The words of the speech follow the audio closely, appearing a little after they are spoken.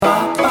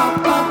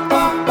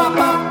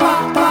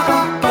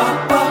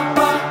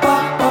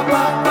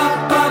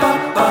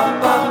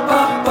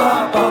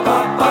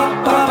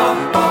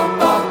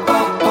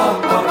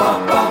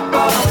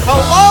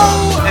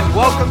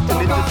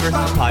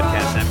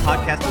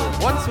where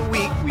once a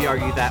week we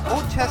argue that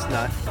old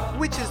chestnut,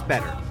 which is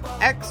better,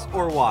 X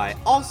or Y,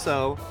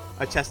 also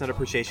a chestnut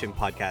appreciation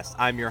podcast.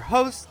 I'm your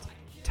host,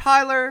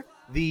 Tyler,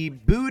 the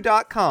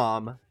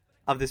boo.com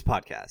of this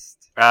podcast.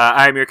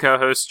 I'm your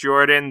co-host,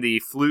 Jordan, the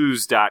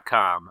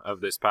flues.com of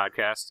this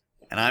podcast.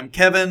 And I'm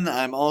Kevin.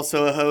 I'm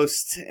also a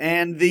host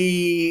and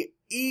the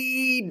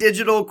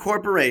E-Digital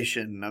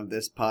Corporation of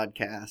this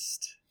podcast.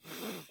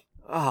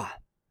 Ah,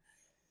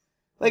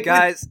 Like,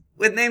 guys,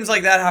 with names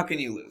like that, how can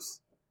you lose?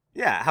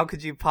 yeah, how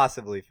could you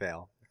possibly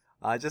fail?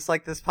 Just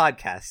like this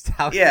podcast.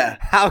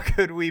 How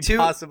could we Too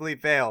possibly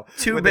fail?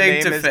 too with big a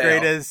name to as fail.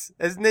 great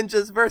as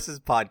Ninjas versus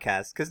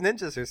podcast? Because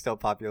ninjas are still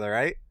popular,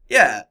 right?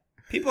 Yeah,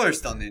 people are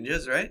still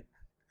ninjas, right?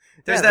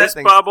 There's Yeah, This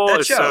thing- bubble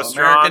that is show, so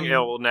strong, American- it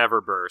will never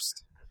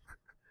burst.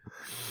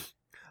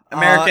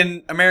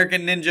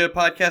 American Ninja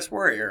Podcast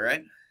Warrior,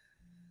 right?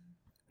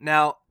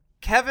 Now,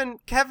 Kevin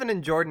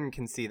and Jordan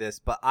can see this,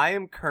 but I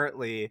am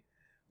currently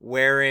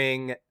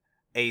wearing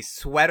a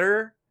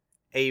sweater,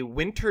 a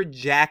winter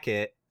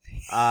jacket,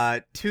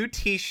 2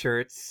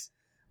 t-shirts,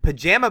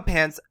 pajama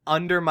pants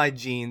under my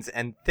jeans,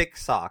 and thick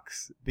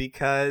socks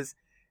because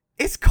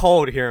it's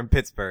cold here in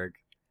Pittsburgh.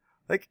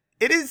 Like,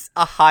 it is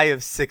a high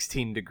of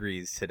 16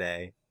 degrees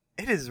today.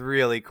 It is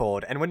really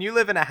cold. And when you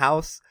live in a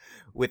house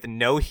with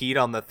no heat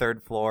on the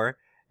 3rd floor,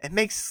 it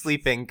makes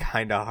sleeping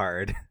kind of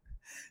hard.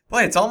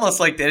 Boy, it's almost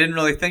like they didn't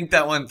really think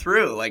that one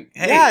through. Like,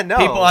 hey, Yeah, no.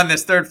 people on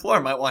this 3rd floor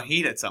might want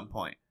heat at some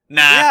point.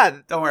 Nah, Yeah.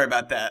 don't worry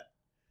about that.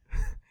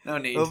 No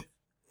need.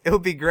 It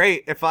would be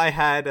great if I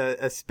had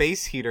a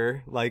space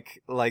heater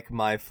like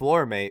my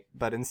floor mate,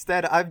 but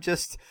instead I've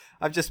just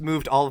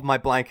moved all of my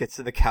blankets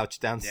to the couch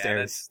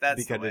downstairs that's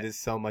the because way. it is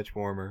so much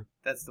warmer.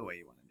 That's the way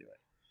you want to do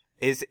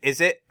it.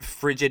 Is it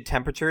frigid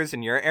temperatures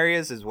in your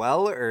areas as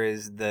well, or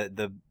is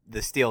the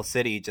Steel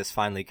City just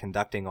finally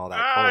conducting all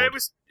that cold?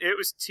 It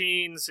was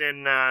teens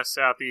in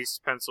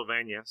southeast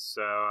Pennsylvania,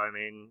 so I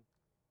mean,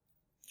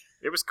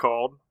 it was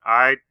cold.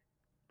 I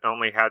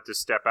only had to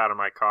step out of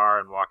my car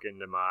and walk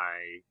into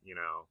my,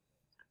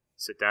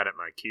 sit down at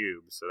my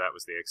cube, so that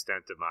was the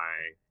extent of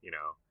my,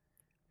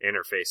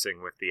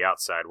 interfacing with the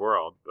outside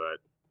world.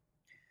 But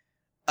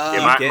You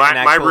get an my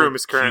actual room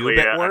is currently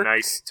cube at a work?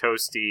 nice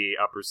toasty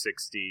upper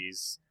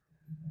 60s.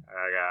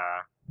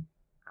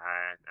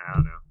 I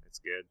don't know. It's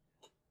good.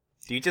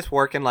 Do you just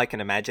work in like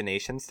an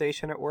imagination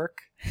station at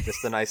work?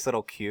 Just a nice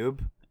little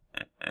cube?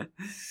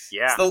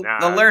 Yeah, It's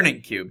the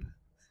learning cube.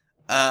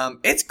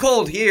 It's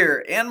cold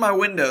here, and my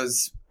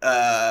Windows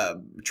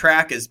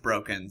track is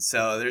broken,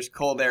 so there's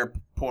cold air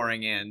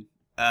pouring in.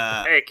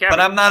 Hey, Kevin.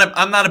 But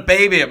I'm not a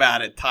baby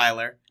about it,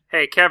 Tyler.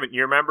 Hey, Kevin,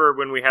 you remember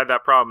when we had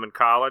that problem in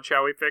college,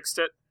 how we fixed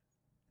it?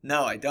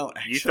 No, I don't.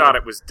 Actually. You thought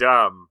it was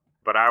dumb,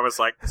 but I was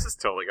like, this is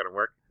totally going to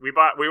work. We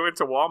went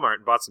to Walmart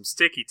and bought some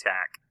sticky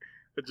tack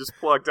and just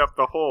plugged up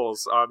the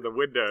holes on the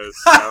windows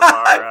of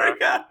I our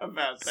forgot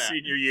about that.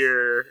 senior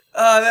year,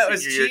 Oh, that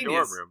was senior year dorm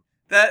genius. room.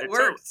 That It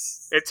worked.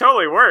 It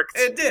totally worked.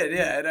 It did.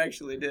 Yeah, it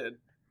actually did.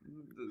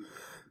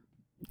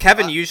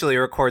 Kevin usually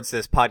records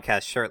this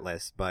podcast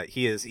shirtless, but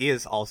he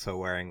is also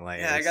wearing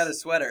layers. Yeah, I got a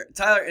sweater.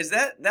 Tyler, is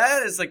that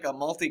is like a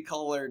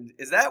multicolored?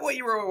 Is that what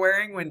you were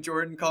wearing when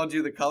Jordan called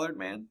you the colored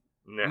man?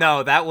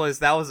 No, that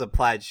was a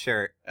plaid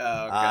shirt.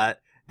 Oh, okay.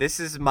 This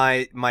is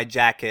my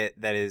jacket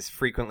that is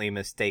frequently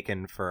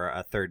mistaken for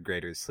a 3rd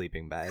grader's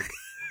sleeping bag.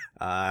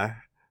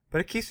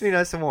 But it keeps me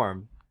nice and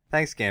warm.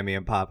 Thanks, Gammy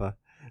and Papa.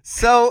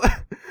 So,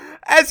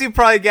 as you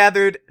probably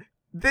gathered,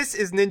 this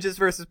is Ninjas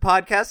vs.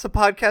 Podcast, a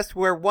podcast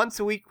where once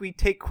a week we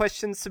take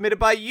questions submitted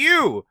by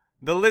you,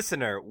 the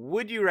listener.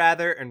 Would you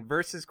rather and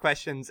versus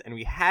questions, and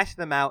we hash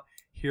them out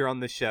here on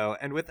the show.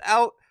 And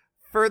without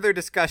further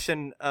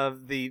discussion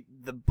of the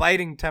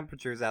biting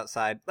temperatures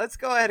outside, let's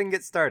go ahead and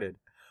get started.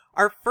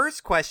 Our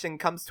first question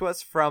comes to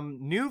us from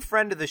new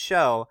friend of the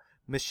show,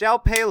 Michelle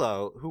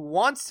Palo, who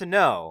wants to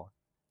know,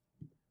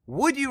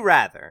 would you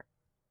rather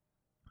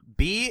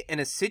be in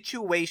a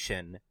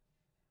situation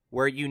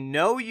where you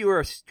know you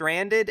are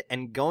stranded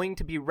and going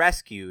to be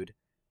rescued,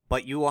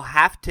 but you will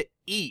have to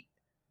eat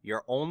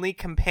your only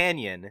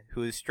companion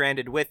who is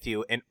stranded with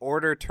you in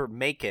order to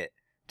make it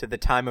to the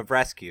time of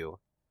rescue,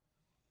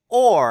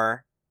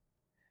 or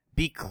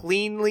be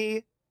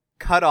cleanly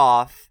cut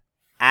off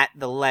at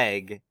the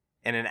leg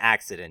in an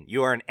accident?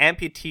 You are an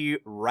amputee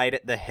right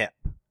at the hip.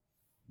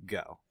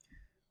 Go.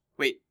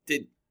 Wait,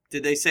 did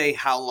they say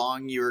how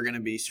long you were going to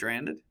be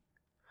stranded?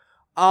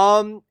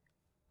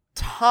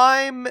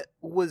 Time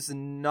was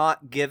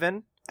not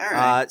given. All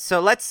right. So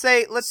let's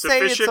say it's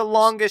Sufficient- a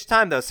longish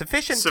time though.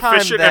 Sufficient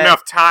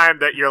enough time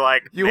that you're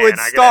like, you "Man, would I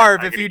gotta-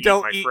 starve I if gotta you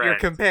don't my eat your friend."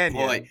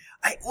 companion. Boy,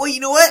 well, you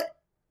know what?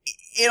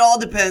 It all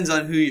depends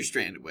on who you're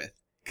stranded with.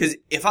 Because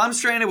if I'm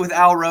stranded with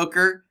Al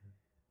Roker,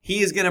 he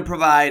is going to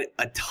provide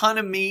a ton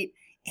of meat,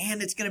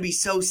 and it's going to be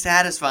so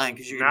satisfying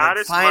because you're Not going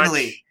as to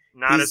finally much,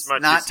 not he's as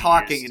much. not as he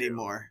talking used to.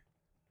 anymore.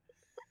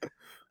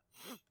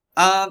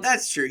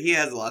 That's true. He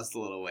has lost a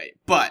little weight,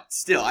 but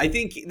still, I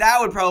think that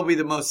would probably be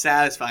the most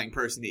satisfying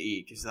person to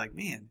eat. Because like,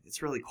 man,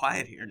 it's really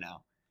quiet here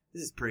now.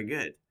 This is pretty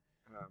good.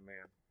 Oh man.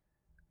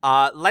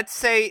 let's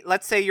say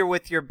you're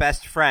with your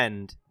best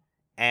friend,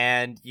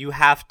 and you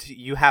have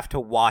to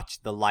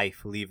watch the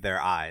life leave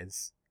their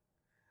eyes,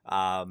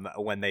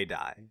 when they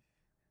die.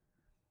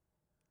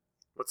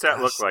 What's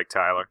that look like,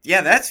 Tyler?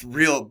 Yeah, that's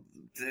real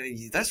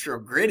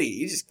gritty.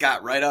 You just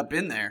got right up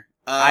in there.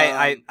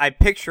 I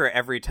picture it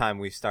every time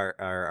we start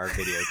our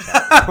video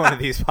chat, one of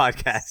these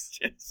podcasts.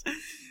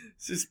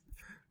 Just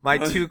My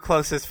two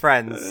closest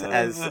friends,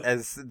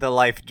 as the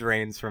life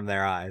drains from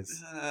their eyes.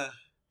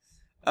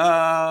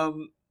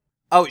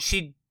 Oh,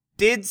 she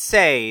did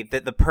say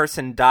that the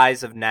person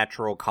dies of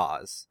natural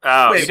cause.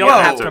 Oh, Wait, You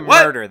don't have to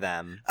murder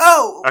them.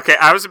 Oh, Okay,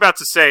 I was about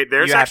to say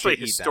there's You have actually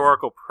to eat them.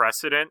 historical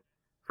precedent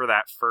for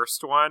that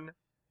first one.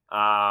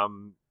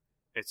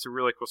 It's a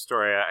really cool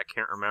story. I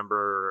can't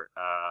remember.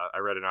 I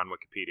read it on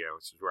Wikipedia,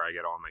 which is where I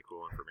get all my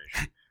cool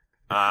information.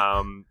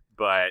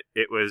 But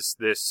it was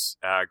this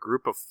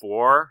group of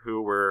 4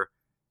 who were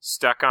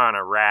stuck on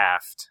a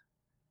raft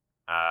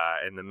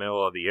in the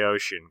middle of the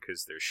ocean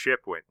because their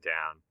ship went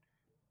down,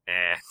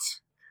 and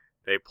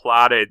they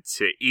plotted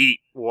to eat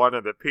one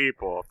of the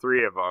people,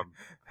 3 of them.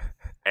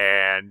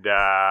 And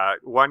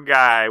one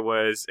guy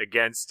was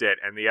against it,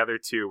 and the other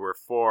 2 were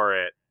for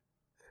it.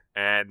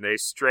 And they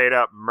straight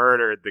up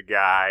murdered the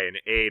guy and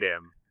ate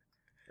him.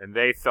 And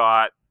they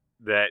thought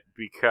that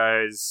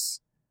because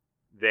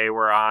they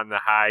were on the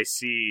high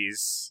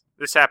seas,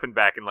 this happened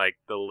back in like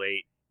the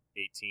late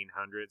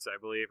 1800s, I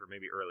believe, or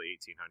maybe early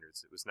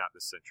 1800s. It was not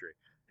this century.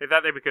 They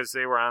thought that because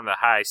they were on the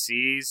high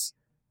seas,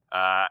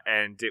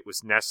 and it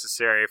was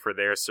necessary for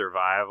their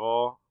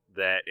survival,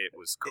 that it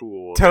was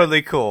cool.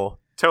 Totally cool.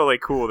 Totally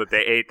cool that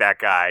they ate that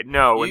guy.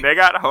 No, when they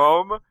got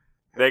home,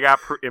 they got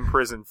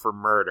imprisoned for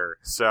murder.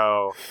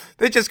 So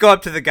They just go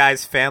up to the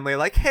guy's family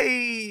like,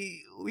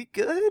 "Hey, we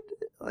good?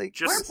 Like,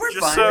 we're just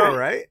fine, so,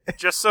 right?"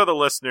 just so the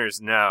listeners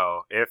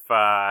know, if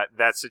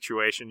that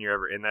situation, you're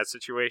ever in that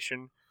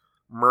situation,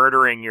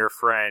 murdering your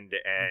friend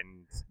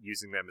and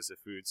using them as a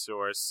food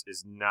source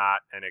is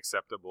not an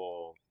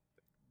acceptable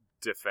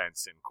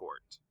defense in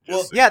court.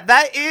 Well, Yeah,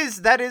 that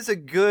is a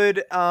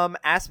good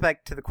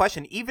aspect to the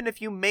question. Even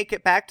if you make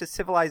it back to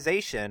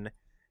civilization,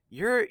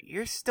 you're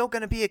still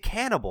going to be a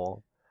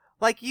cannibal.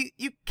 Like,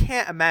 you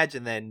can't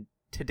imagine then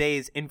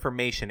today's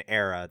information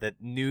era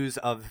that news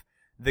of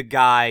the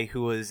guy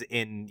who was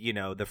in,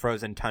 the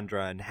frozen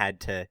tundra and had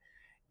to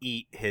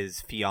eat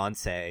his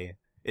fiance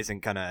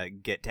isn't going to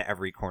get to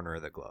every corner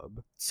of the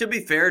globe. to be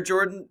fair,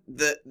 Jordan,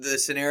 the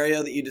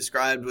scenario that you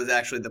described was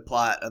actually the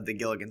plot of the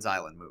Gilligan's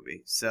Island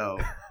movie. So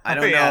I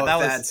don't Yeah, know that if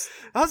was that's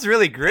That was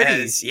really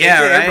gritty. yeah,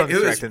 J.J. right. Abrams It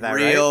was directed that,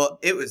 real. right?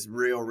 It was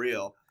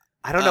real.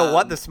 I don't know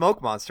what the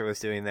smoke monster was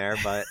doing there,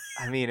 but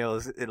I mean,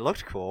 it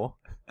looked cool.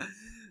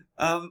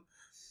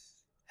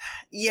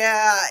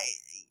 Yeah,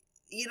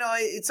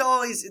 it's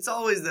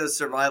always those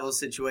survival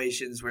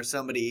situations where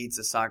somebody eats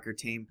a soccer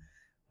team,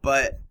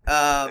 but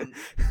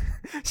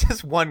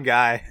Just one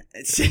guy.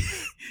 it's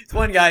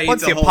one guy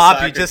Once eats you a whole pop,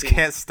 soccer you just team.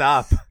 can't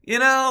stop.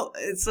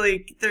 It's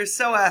like they're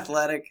so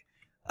athletic.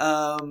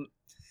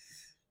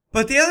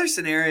 But the other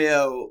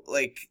scenario,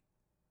 like,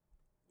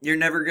 you're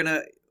never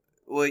gonna.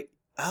 Well,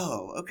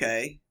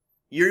 okay.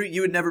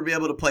 You would never be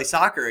able to play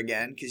soccer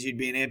again because you'd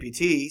be an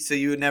amputee, so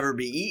you would never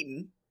be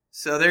eaten.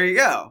 So there you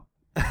go.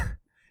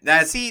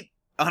 That's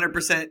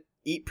 100%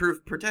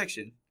 eat-proof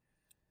protection.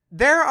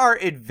 There are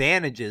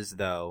advantages,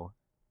 though,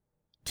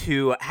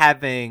 to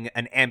having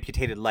an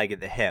amputated leg at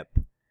the hip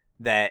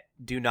that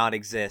do not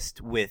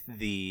exist with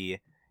the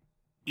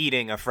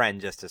eating a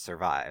friend just to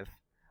survive.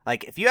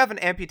 Like, if you have an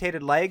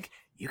amputated leg,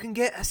 you can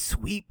get a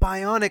sweet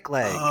bionic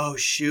leg. Oh,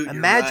 shoot.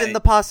 Imagine you're the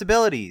right.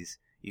 possibilities.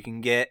 You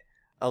can get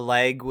a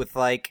leg with,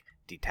 like,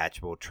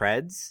 detachable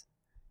treads.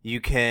 You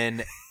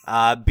can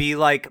be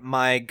like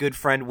my good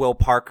friend Will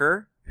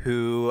Parker,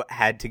 who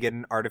had to get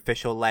an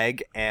artificial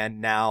leg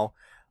and now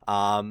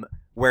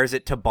wears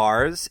it to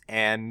bars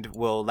and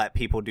will let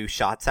people do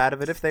shots out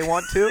of it if they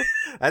want to.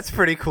 That's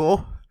pretty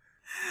cool.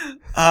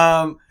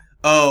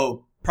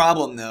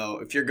 Problem though.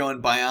 If you're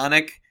going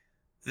bionic,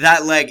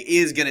 that leg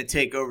is going to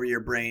take over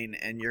your brain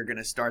and you're going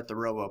to start the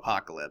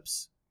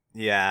robo-apocalypse.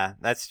 Yeah,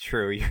 that's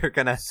true. You're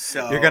gonna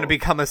So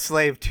become a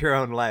slave to your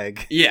own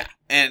leg. yeah,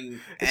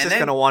 and It's just then,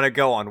 gonna want to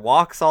go on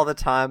walks all the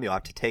time. You'll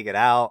have to take it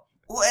out.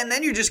 well, and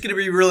then you're just going to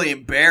be really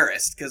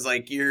embarrassed because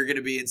like you're going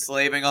to be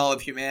enslaving all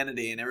of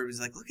humanity, and everybody's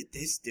like, "Look at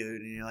this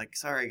dude," and you're like,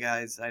 "Sorry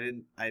guys, I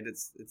didn't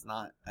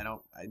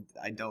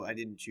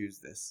choose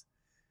this."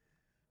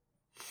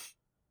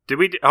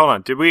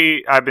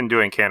 I've been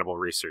doing cannibal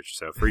research,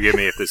 so forgive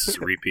me if this is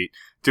a repeat.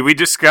 Did we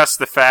discuss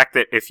the fact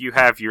that if you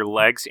have your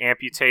legs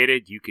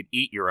amputated, you could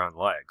eat your own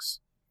legs?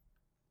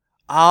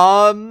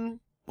 Well,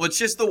 it's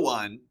just the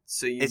one,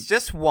 so you. It's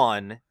just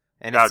one,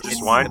 and Oh, it's just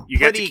it's one? You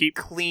get to pretty keep-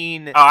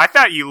 clean. Oh, I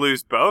thought you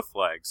lose both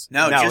legs.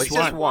 no, it's just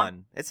just one.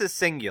 one. It's a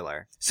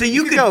singular. So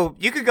You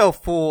could go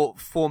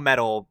full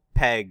metal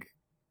peg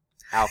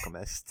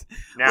alchemist.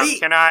 Now, Wait.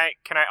 can I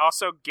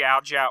also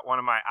gouge out one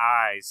of my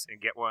eyes and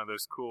get one of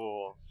those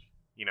cool,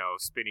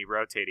 spinny,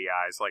 rotaty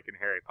eyes like in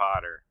Harry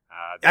Potter.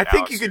 I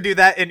think you can do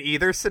that in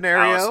either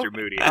scenario. Alistair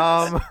Moody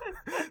has.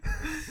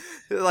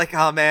 Like,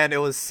 oh man, it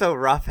was so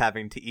rough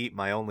having to eat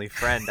my only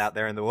friend out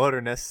there in the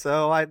wilderness,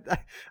 so I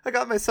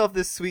got myself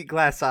this sweet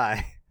glass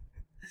eye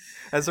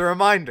as a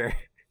reminder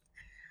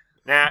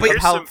Now, of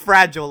how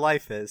fragile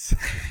life is.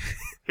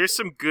 Here's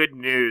some good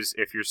news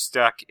if you're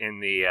stuck in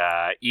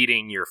the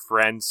eating your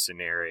friend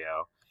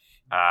scenario.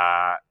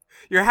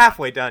 You're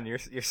halfway done. You're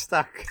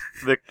stuck.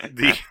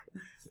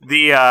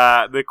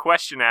 The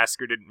question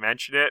asker didn't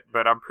mention it,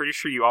 but I'm pretty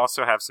sure you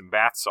also have some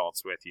bath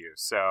salts with you,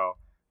 so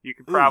you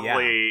can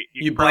probably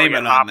You blame get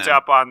it on hopped them.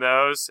 up on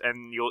those,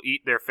 and you'll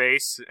eat their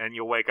face, and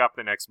you'll wake up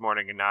the next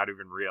morning and not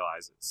even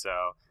realize it.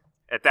 So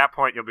at that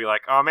point, you'll be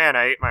like, "Oh man,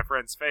 I ate my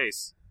friend's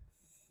face."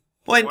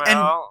 Well,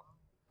 and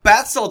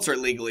bath salts are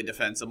legally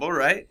defensible,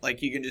 right?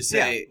 Like you can just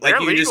say, like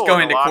you can just go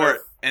into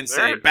court and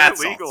say bath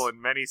salts. They're legal in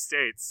many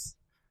states.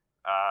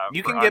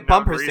 You for can get unknown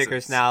bumper reasons.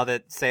 stickers now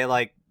that say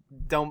like,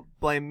 "Don't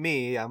blame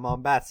me, I'm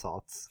on bath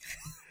salts."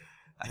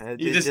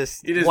 You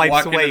just wipes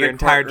walk into away the your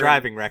entire courtroom.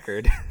 driving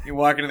record. You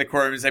walk into the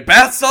courtroom and say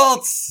bath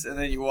salts, and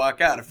then you walk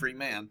out a free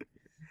man.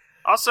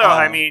 Also,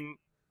 I mean,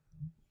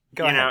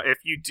 Go ahead. if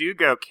you do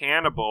go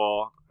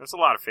cannibal, there's a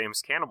lot of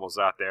famous cannibals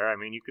out there. I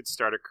mean, you could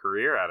start a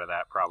career out of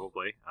that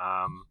probably.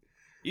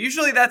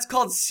 Usually that's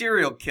called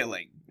serial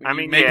killing. I You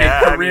mean, make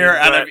yeah, a career I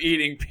mean, out but- of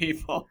eating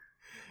people.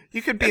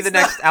 You could be It's the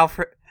next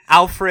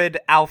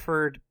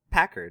Alfred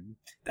Packard.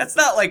 That's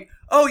not like,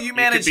 oh, you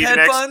manage be the hedge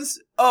next-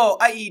 funds? Oh,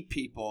 I eat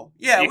people.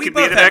 Yeah, you we could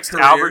both be the have next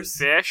Albert careers.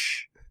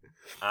 Fish.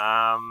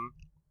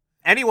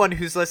 Anyone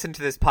who's listened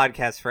to this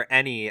podcast for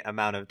any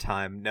amount of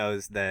time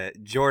knows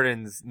that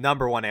Jordan's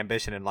number one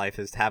ambition in life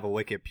is to have a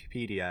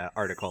Wikipedia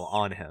article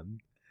on him.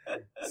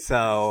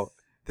 So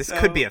this So,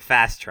 could be a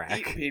fast Eat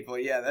track. people,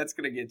 yeah, that's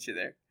gonna get you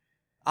there.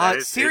 That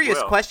is- it Serious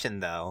will.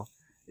 question though.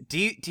 Do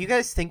you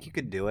guys think you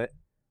could do it?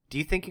 Do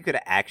you think you could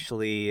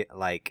actually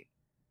like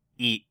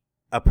eat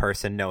a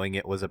person knowing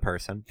it was a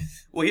person?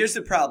 Well, here's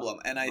the problem,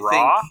 and I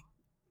Raw? think,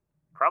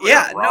 Probably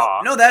yeah, not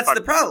raw. no, that's Fuck,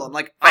 the problem.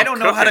 Like, I'm I don't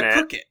know how to cooking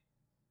it. cook it.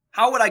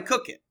 How would I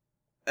cook it?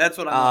 That's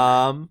what I'm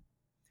wondering.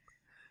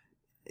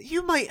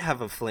 You might have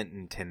a flint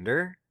and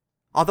tinder.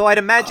 Although I'd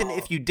imagine Oh.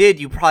 if you did,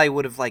 you probably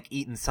would have like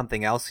eaten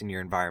something else in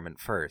your environment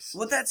first.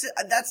 Well, that's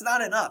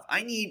not enough.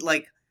 I need,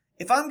 like,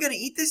 if I'm gonna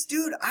eat this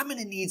dude, I'm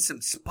gonna need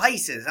some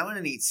spices. I'm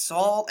gonna need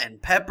salt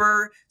and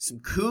pepper, some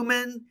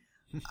cumin.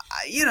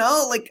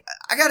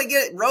 I gotta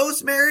get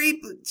rosemary,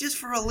 but just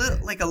for a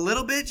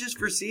little bit, just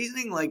for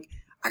seasoning. Like,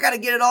 I gotta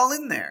get it all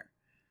in there.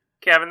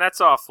 Kevin, that's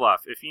all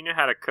fluff. If you know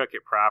how to cook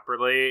it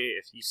properly,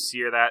 if you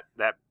sear that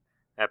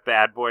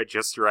bad boy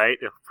just right,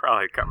 it'll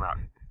probably come out,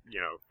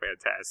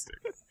 fantastic.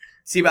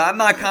 See, but I'm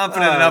not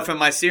confident enough in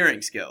my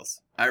searing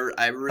skills. I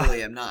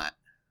really am not.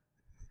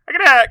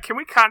 Can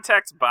we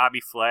contact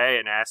Bobby Flay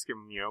and ask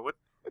him,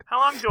 how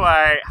long do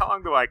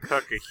I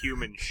cook a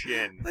human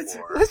shin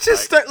for? Let's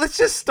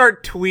just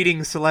start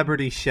tweeting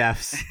celebrity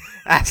chefs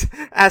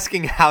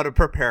asking how to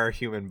prepare a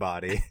human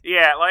body.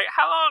 Yeah, like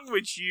how long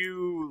would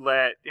you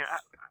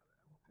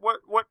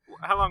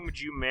how long would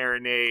you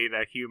marinate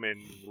a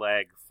human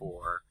leg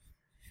for?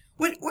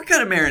 What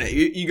kind of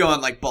marinade? You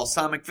going like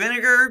balsamic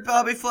vinegar,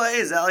 Bobby Flay?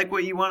 Is that like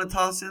what you want to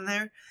toss in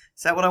there?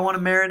 Is that what I want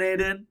to marinate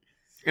in?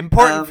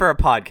 Important for a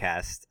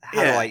podcast.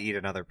 How yeah. do I eat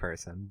another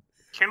person?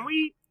 Can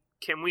we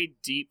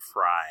deep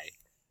fry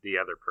the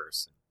other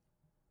person?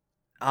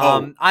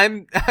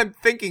 I'm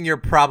thinking you're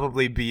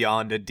probably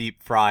beyond a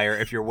deep fryer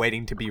if you're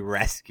waiting to be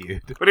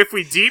rescued. But if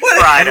we deep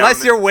fried them,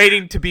 Unless you're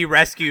waiting to be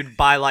rescued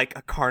by like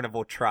a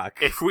carnival truck.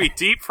 if we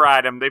deep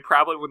fried them, they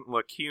probably wouldn't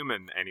look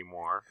human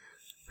anymore.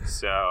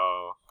 So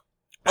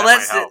Well, that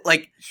that's might help.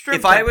 like Shrimp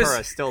if I tempura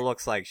was still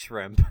looks like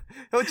shrimp.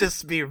 It would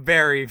just be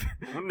very,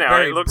 No,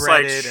 very it looks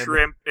like breaded and-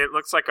 shrimp. It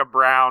looks like a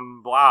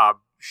brown blob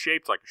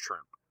shaped like a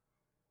shrimp.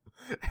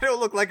 It'll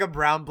look like a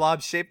brown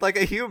blob shaped like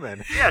a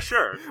human. Yeah,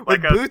 sure. With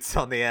Like a boots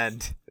on the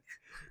end.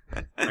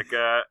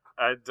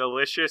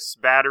 delicious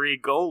battery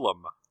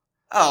golem.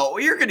 well,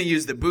 you're going to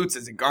use the boots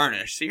as a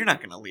garnish, so you're not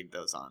going to leave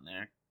those on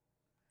there.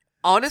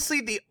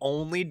 Honestly, the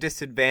only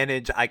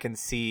disadvantage I can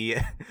see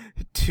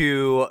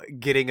to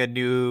getting a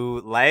new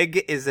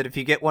leg is that if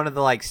you get one of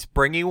the like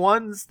springy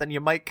ones, then you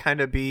might kind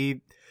of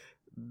be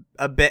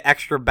a bit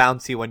extra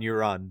bouncy when you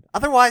run.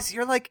 Otherwise,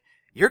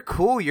 you're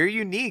cool, you're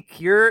unique,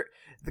 you're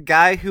the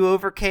guy who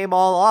overcame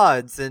all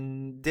odds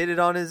and did it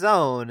on his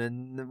own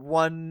and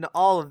won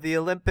all of the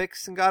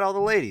Olympics and got all the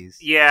ladies.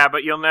 Yeah,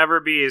 but you'll never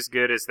be as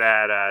good as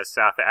that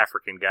South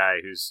African guy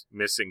who's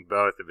missing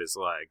both of his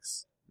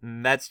legs.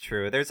 That's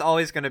true. There's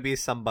always going to be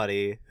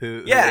somebody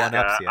who Yeah.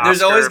 one-ups you.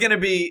 There's Oscar- always going to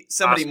be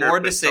somebody Oscar more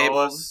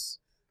disabled. Pistorius.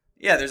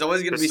 Yeah, there's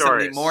always going to be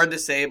somebody Pistorius. more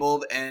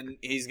disabled, and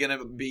he's going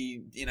to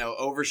be,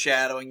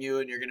 overshadowing you,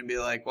 and you're going to be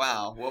like,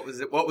 "Wow, what was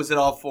it? What was it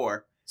all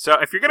for?" So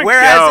if you're gonna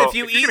Whereas go, if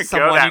you you're eat gonna go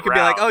someone, that you could be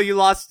like, route- "Oh, you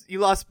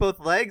lost both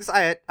legs.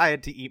 I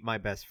had to eat my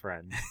best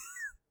friend."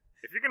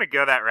 If you're gonna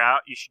go that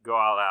route, you should go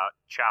all out.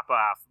 Chop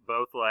off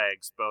both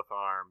legs, both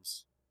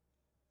arms.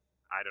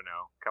 I don't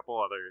know, a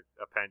couple other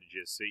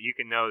appendages, so you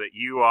can know that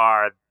you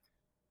are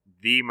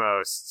the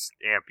most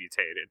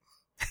amputated.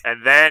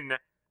 And then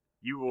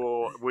you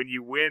will, when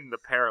you win the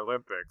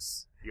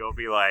Paralympics, you'll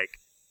be like,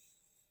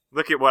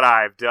 look at what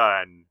I've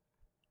done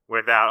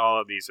without all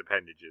of these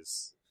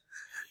appendages.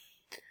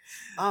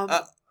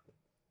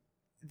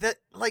 That,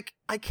 like,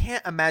 I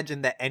can't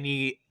imagine that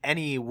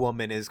any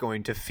woman is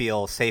going to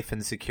feel safe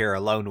and secure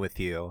alone with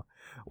you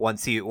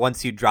once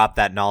you drop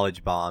that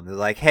knowledge bomb. They're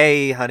like,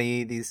 hey,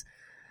 honey, these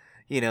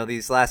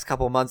last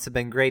couple months have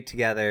been great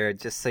together.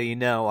 Just so you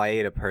know, I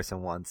ate a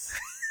person once.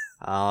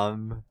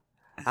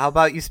 How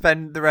about you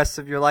spend the rest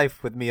of your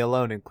life with me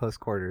alone in close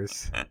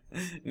quarters?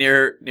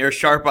 near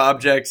sharp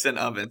objects and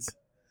ovens.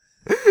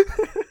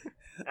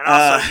 And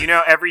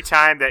also, every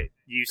time that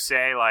you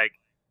say, like,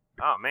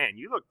 oh, man,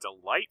 you look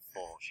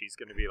delightful, she's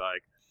going to be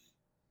like,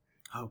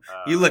 oh,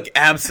 you look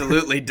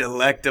absolutely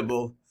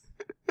delectable.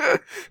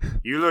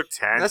 You look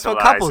tantalizing. That's what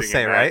couples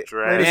say, right?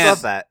 Ladies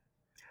love that.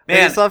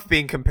 Ladies love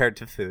being compared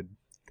to food.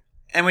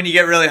 And when you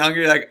get really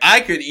hungry, you're like,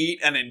 I could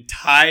eat an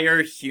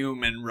entire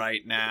human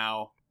right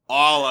now.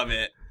 All of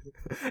it.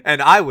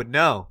 And I would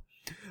know.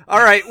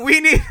 All right,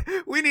 we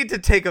need to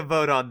take a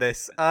vote on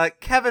this.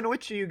 Kevin,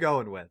 which are you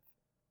going with?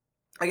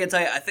 I can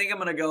tell you, I think I'm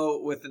going to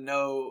go with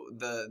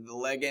the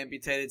leg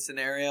amputated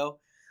scenario,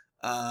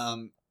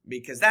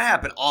 because that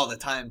happened all the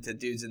time to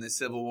dudes in the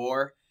Civil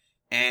War,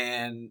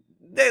 and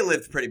they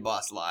lived pretty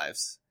boss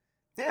lives.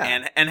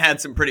 Yeah. And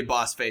had some pretty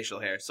boss facial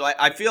hair. So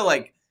I feel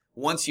like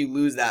once you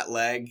lose that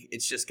leg,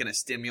 it's just going to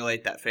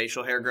stimulate that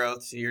facial hair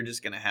growth, so you're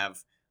just going to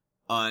have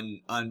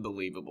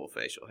unbelievable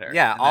facial hair.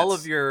 Yeah, all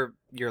of your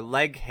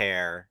leg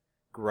hair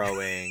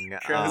growing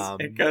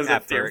it goes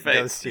up to your face.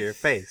 Goes to your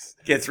face.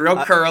 Gets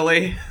real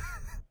curly.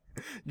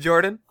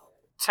 Jordan?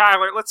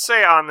 Tyler, let's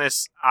say on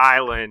this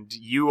island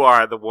you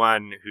are the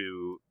one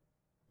who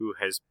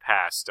has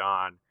passed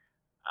on.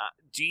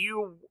 Do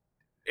you,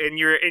 in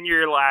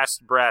your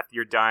last breath,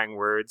 your dying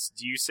words,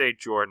 do you say,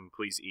 Jordan,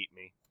 please eat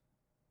me?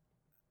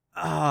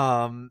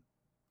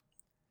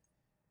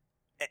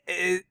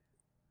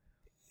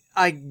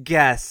 I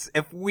guess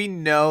if we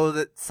know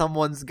that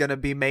someone's gonna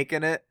be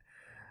making it,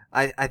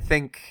 I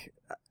think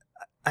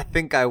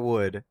I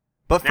would.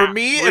 But for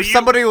me, if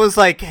somebody was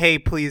like, "Hey,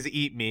 please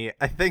eat me,"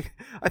 I think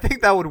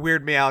that would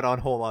weird me out on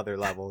whole other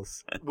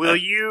levels. Will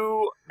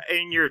you,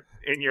 in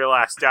your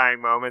last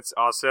dying moments,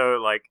 also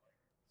like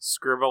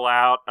scribble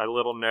out a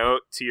little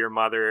note to your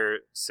mother,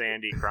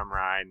 Sandy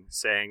Crumrine,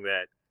 saying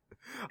that,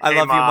 I hey,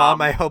 love Mom, you,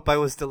 Mom. I hope I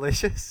was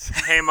delicious.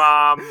 Hey,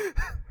 Mom,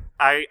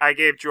 I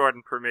gave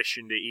Jordan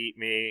permission to eat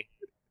me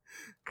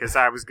because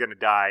I was gonna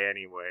die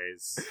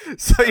anyways.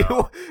 So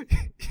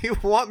you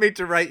want me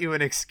to write you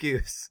an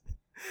excuse?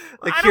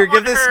 Like, here,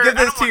 give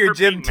this to your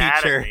gym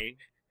teacher.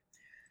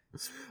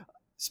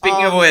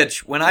 Speaking of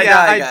which, when I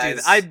die,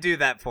 guys, I'd do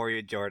that for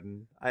you,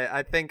 Jordan.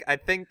 I think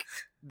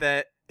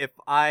that if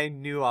I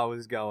knew I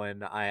was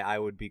going, I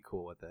would be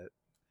cool with it.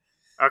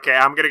 Okay,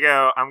 I'm gonna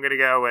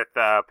go with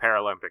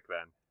Paralympic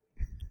then.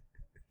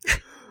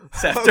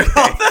 After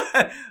all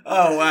that?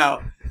 Oh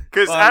wow!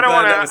 Because I don't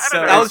want to.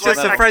 That was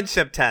just a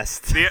friendship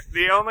test.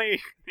 The only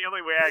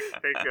way I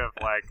can think of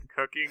like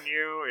cooking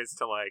you is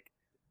to like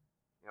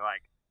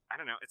I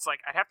don't know. It's like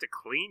I'd have to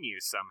clean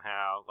you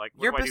somehow. Like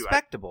you're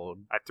bespectacled.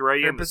 I throw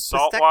you in the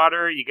salt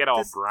water. You get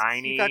all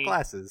briny. You got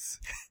glasses.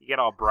 You get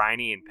all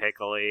briny and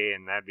pickly,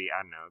 and that'd be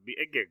I don't know.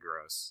 It'd get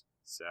gross.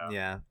 So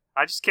yeah,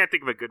 I just can't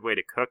think of a good way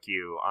to cook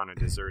you on a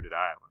deserted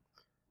island.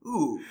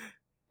 Ooh,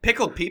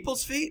 pickled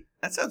people's feet?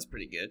 That sounds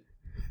pretty good.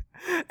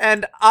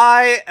 And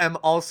I am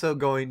also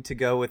going to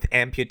go with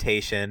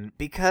amputation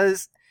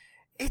because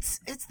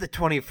it's the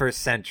 21st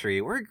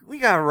century. We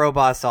got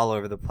robots all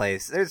over the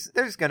place.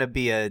 There's going to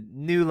be a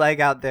new leg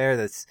out there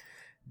that's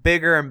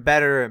bigger and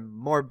better and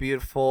more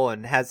beautiful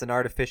and has an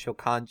artificial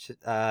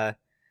conscious. And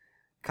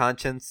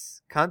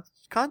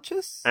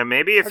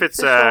maybe if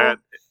it's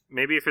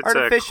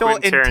artificial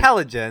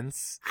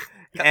intelligence.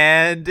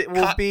 And it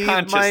will be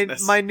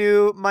my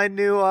new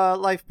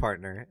life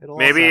partner.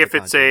 Maybe if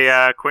it's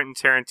a Quentin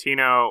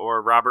Tarantino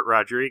or Robert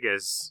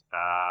Rodriguez,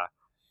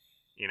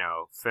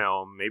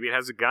 film, maybe it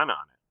has a gun on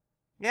it.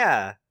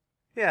 Yeah,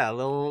 a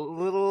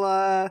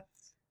little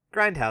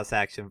grindhouse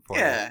action for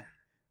you. Yeah,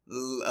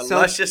 a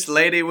luscious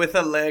lady with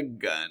a leg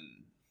gun.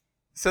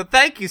 So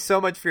thank you so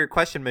much for your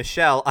question,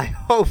 Michelle. I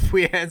hope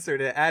we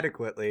answered it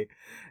adequately.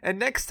 And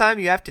next time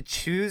you have to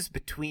choose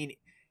between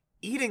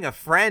eating a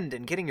friend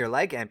and getting your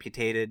leg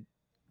amputated,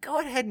 go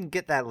ahead and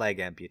get that leg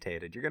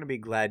amputated. You're going to be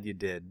glad you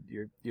did.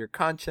 Your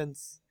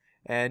conscience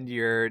and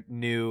your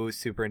new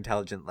super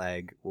intelligent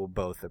leg will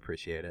both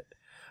appreciate it.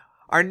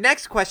 Our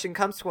next question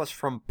comes to us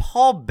from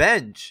Paul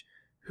Bench,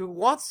 who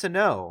wants to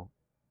know,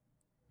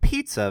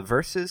 pizza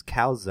versus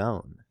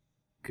calzone.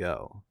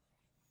 Go.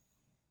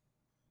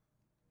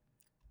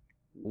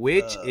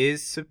 Which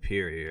is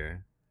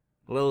superior?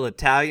 A little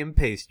Italian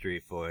pastry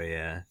for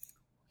you.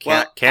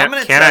 I'm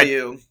going to tell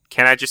you.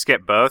 Can I just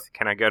get both?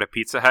 Can I go to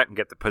Pizza Hut and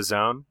get the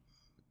Pizzone?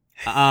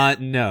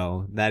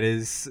 No. That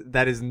is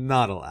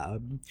not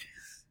allowed.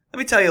 Let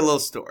me tell you a little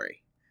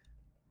story.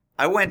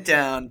 I went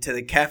down to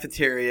the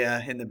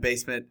cafeteria in the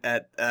basement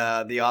at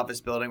the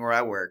office building where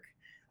I work,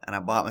 and I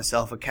bought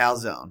myself a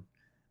calzone.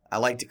 I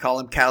like to call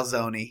him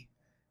calzone,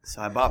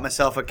 so I bought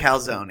myself a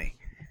calzone.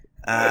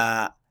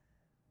 I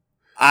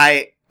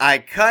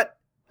cut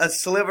a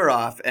sliver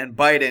off and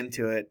bite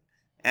into it,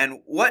 and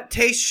what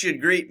taste should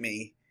greet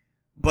me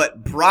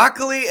but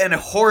broccoli and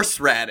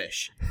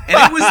horseradish. And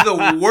it was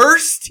the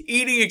worst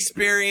eating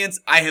experience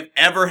I have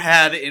ever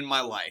had in my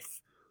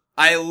life.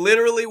 I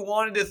literally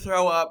wanted to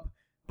throw up,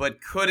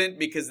 but couldn't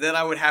because then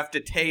I would have to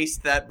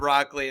taste that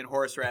broccoli and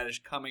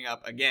horseradish coming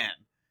up again.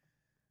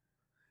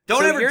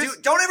 Don't ever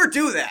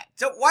do that.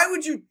 So why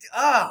would you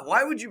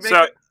make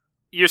So it?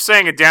 you're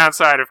saying a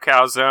downside of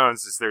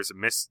calzones is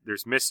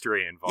there's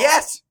mystery involved.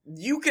 Yes,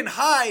 you can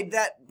hide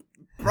that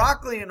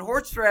broccoli and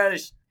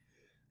horseradish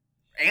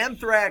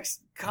anthrax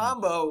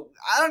combo.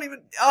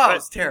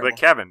 It's terrible. But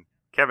Kevin,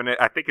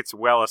 I think it's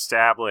well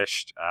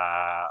established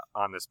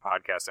on this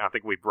podcast. I don't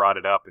think we brought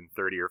it up in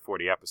 30 or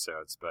 40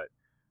 episodes, but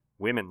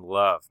women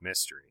love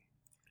mystery.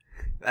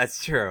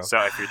 That's true. So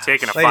if you're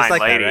taking a Ladies fine like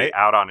that, lady right?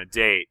 out on a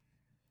date,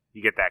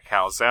 you get that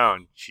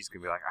calzone, she's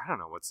going to be like, I don't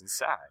know what's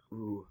inside.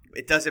 Ooh,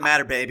 it doesn't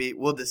matter, baby.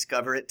 We'll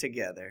discover it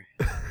together.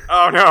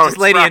 Oh, no. Just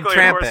Lady and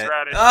Tramp it.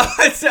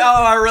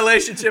 Our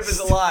relationship is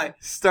a lie.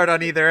 Start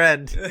on either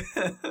end.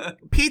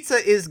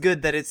 Pizza is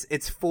good that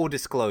it's full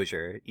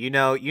disclosure. You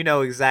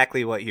know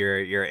exactly what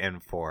you're in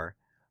for.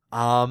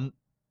 Hold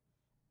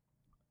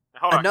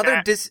on,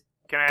 Another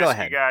Can I Go ask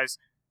ahead. you guys,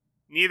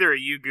 neither of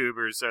you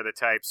goobers are the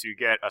types who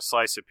get a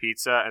slice of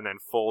pizza and then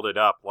fold it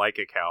up like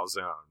a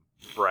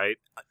calzone, right?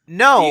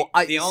 No,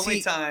 the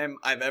only time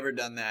I've ever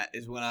done that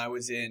is when I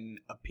was in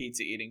a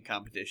pizza eating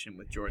competition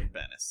with Jordan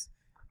Bennis.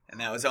 And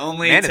that was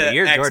only Man to of the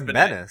Year, Jordan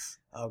expedite. Bennis.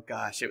 Oh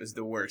gosh, it was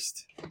the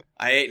worst.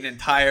 I ate an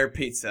entire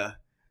pizza,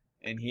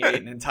 and he ate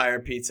an entire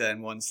pizza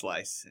in one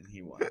slice, and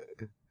he won.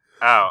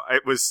 Oh,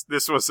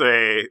 this was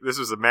a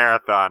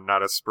marathon,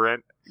 not a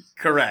sprint.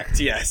 Correct,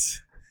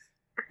 yes.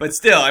 But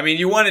still, I mean,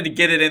 you wanted to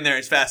get it in there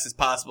as fast as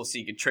possible so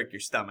you could trick your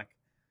stomach.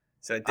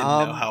 So it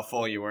didn't know how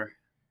full you were.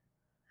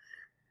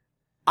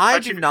 I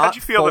How'd do you- not how'd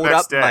you feel the fold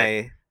next up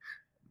day?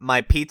 my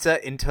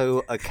pizza into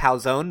a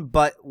calzone,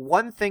 but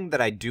one thing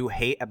that I do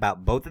hate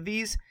about both of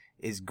these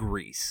is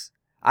grease.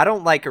 I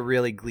don't like a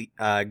really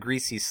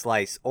greasy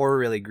slice or a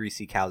really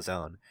greasy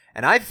calzone.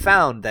 And I've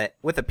found that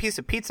with a piece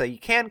of pizza, you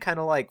can kind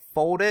of like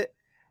fold it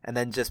and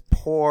then just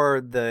pour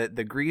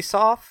the grease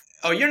off.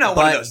 Oh, you're not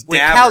one of But those with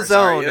dabbers,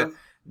 are calzone, you?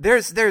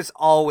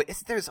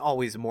 there's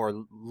always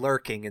more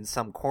lurking in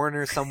some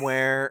corner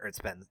somewhere, or it's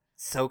been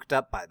soaked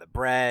up by the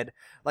bread.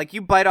 Like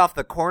you bite off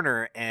the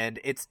corner and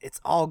it's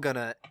all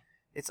gonna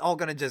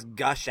just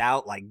gush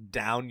out like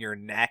down your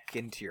neck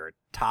into your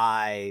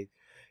tie,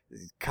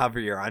 cover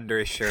your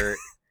undershirt.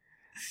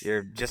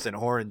 You're just an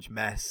orange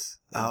mess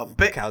of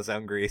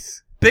calzone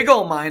grease. Big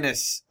ol'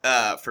 minus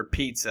for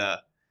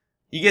pizza.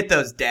 You get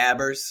those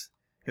dabbers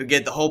who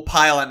get the whole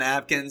pile of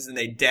napkins and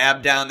they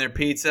dab down their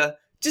pizza.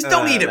 Just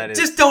don't eat it.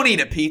 Just don't eat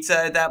a pizza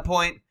at that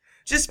point.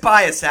 Just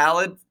buy a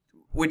salad,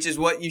 which is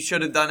what you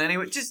should have done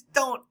anyway. Just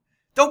don't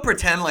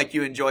pretend like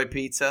you enjoy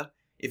pizza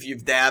if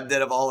you've dabbed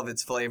it of all of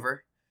its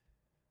flavor.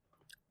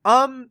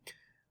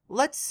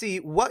 Let's see,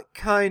 what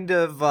kind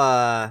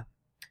of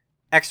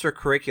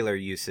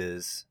extracurricular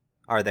uses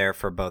are there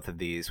for both of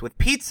these? With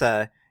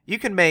pizza, you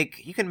can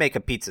make a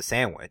pizza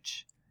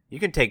sandwich. You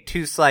can take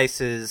 2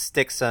 slices,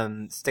 stick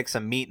some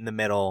meat in the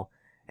middle,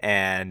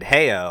 and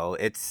heyo,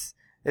 it's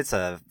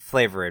a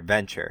flavor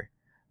adventure.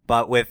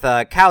 But with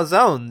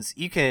calzones,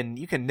 you can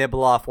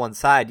nibble off one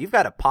side. You've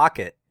got a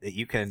pocket that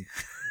you can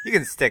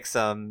stick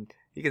some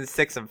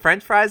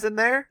French fries in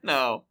there.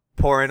 No.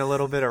 Pour in a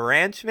little bit of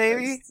ranch,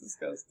 maybe. That's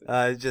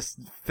disgusting. Just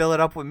fill it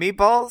up with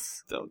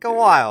meatballs. Don't Go do it.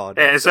 wild.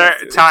 Yeah, It's a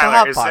Tyler,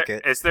 Hot is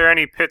Pocket. there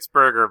any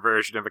Pittsburgher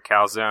version of a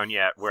calzone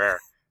yet where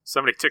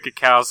somebody took a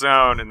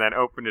calzone and then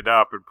opened it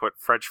up and put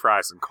French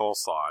fries and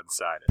coleslaw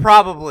inside it?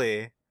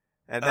 Probably.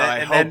 And then, I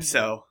and hope then,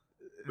 so.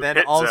 Then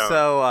Pit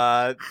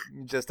also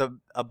just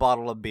a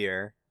bottle of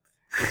beer.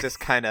 It's just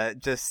kind of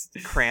just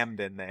crammed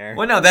in there.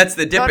 Well, no, that's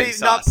the dipping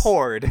sauce. Not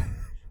poured.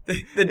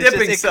 The It's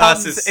dipping just-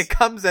 sauce comes, is It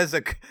comes as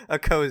a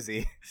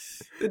cozy.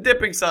 the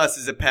dipping sauce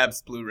is a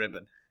Pabst Blue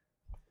Ribbon.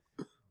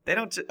 They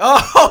don't.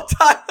 Oh,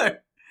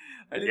 Tyler!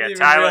 I didn't even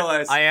Tyler-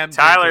 realize. I am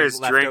Tyler is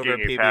leftover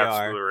drinking a Pabst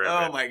PBR Blue Ribbon.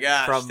 Oh my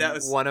gosh! from that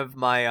was. one of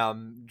my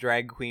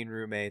drag queen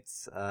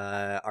roommates'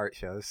 art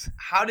shows.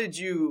 How did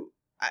you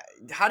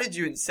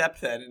incept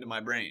that into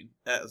my brain?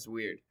 That was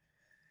weird.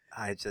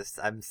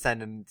 I'm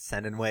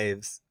sending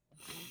waves.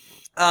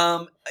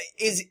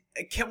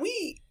 Can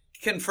we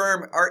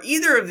confirm? Are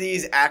either of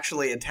these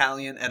actually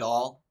Italian at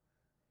all?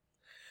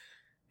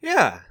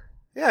 Yeah,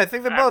 I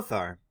think they both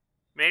are.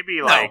 Maybe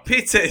No, like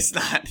pizza is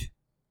not.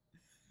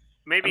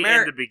 maybe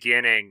in the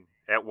beginning,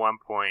 at one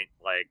point,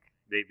 like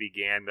they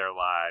began their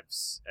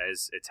lives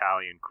as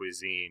Italian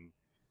cuisine,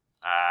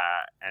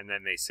 and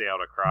then they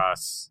sailed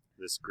across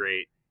this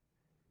great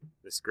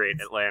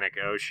Atlantic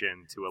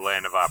Ocean to a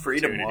land of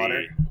Freedom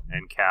opportunity water.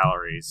 and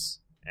calories,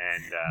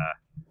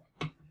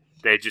 and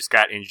they just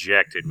got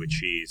injected with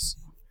cheese.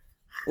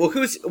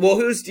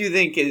 Whose do you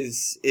think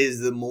is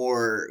the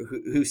more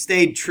who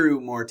stayed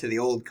true more to the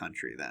old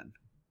country then?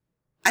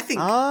 I think.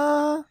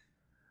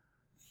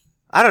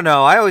 I don't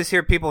know. I always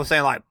hear people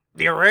saying like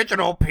the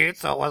original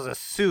pizza was a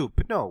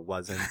soup. No, it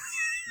wasn't.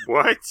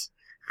 What?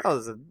 That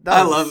was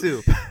a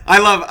soup. I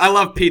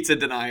love pizza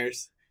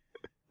deniers.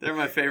 They're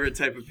my favorite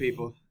type of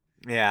people.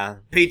 Yeah,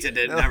 pizza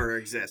did never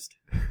exist.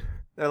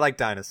 They're like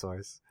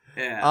dinosaurs.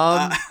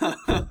 Yeah.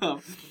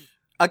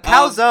 A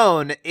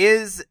calzone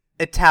is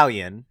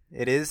Italian.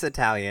 It is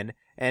Italian,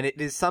 and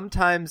it is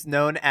sometimes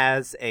known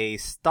as a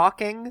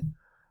stocking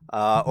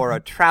or a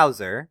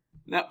trouser.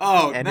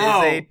 No, and is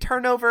a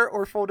turnover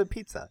or folded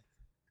pizza.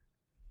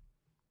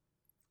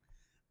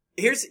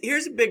 Here's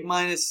a big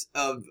minus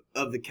of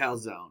the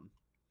calzone.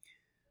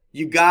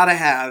 You gotta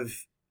have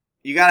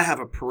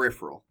a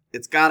peripheral.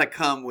 It's gotta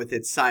come with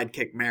its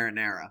sidekick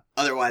marinara.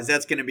 Otherwise,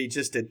 that's gonna be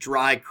just a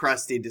dry,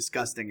 crusty,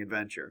 disgusting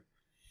adventure,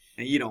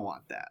 and you don't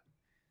want that.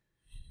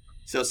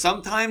 So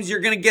sometimes you're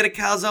gonna get a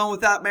calzone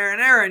without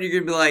marinara, and you're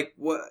gonna be like,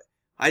 "What?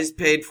 I just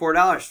paid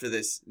 $4 for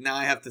this. Now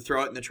I have to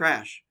throw it in the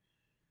trash."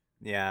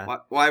 Yeah.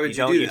 Why would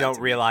you do that? You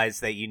don't realize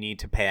that you need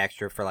to pay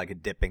extra for like a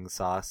dipping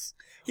sauce.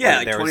 Yeah,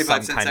 like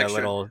 25 cents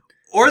extra.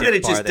 Or that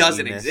it just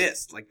doesn't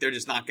exist. Like they're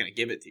just not going to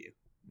give it to you.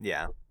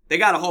 Yeah. They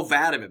got a whole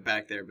vat of it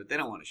back there, but they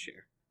don't want to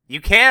share. You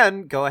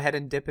can go ahead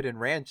and dip it in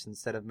ranch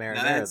instead of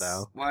marinara,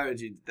 though. Why would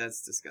you?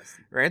 That's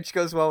disgusting. Ranch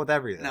goes well with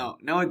everything.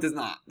 No, it does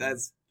not.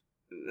 That's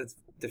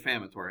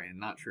defamatory and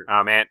not true.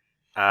 Oh, man.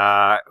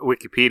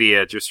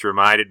 Wikipedia just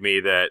reminded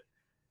me that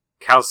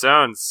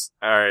calzones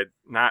are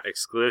not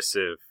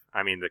exclusive.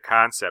 I mean, the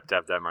concept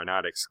of them are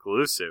not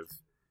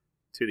exclusive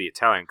to the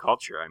Italian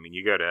culture. I mean,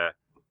 you go to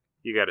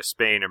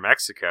Spain or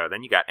Mexico,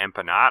 then you got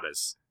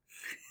empanadas.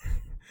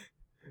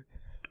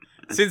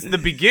 Since the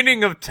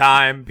beginning of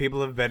time,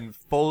 people have been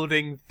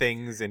folding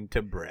things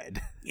into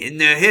bread. In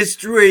the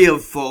history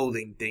of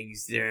folding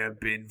things, there have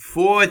been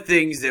 4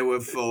 things that were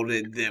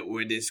folded that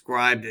were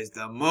described as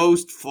the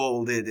most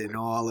folded in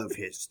all of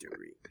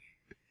history.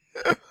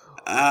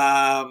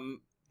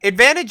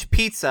 Advantage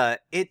Pizza,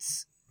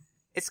 it's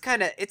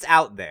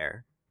out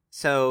there.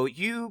 So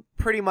you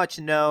pretty much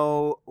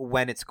know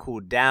when it's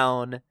cooled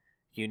down.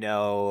 You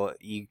know,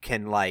 you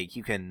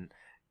can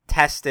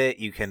test it.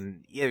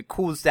 It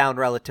cools down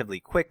relatively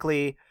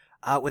quickly.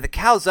 With a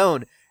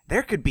calzone,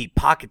 there could be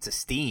pockets of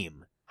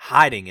steam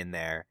hiding in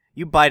there.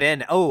 You bite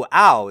in, oh,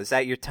 ow, is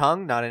that your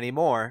tongue? Not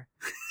anymore.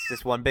 It's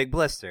just one big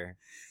blister.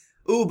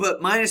 Ooh,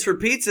 but minus for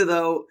pizza,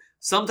 though,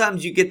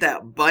 sometimes you get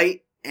that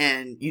bite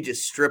and you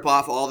just strip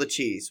off all the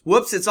cheese.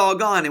 Whoops, it's all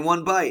gone in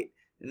one bite.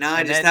 Now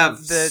I just have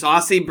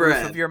saucy bread.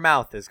 The roof of your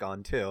mouth is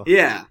gone too.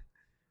 Yeah.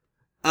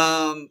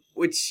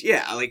 Which,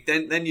 yeah, like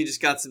then you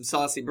just got some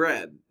saucy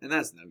bread, and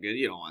that's no good.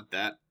 You don't want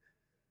that.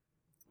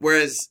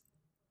 Whereas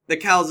the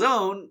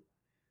calzone,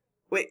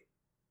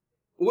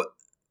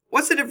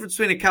 what's the difference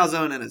between a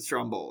calzone and a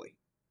stromboli?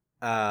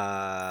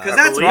 Because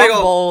that's a big old...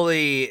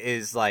 Stromboli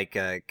is like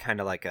a kind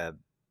of like a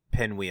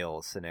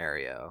pinwheel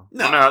scenario.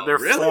 No, they're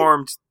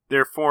really?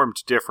 They're formed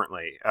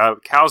differently.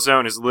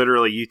 Calzone is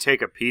literally you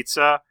take a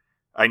pizza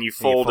and you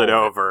fold it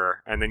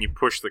over, and then you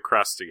push the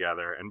crust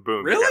together, and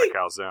boom, really? you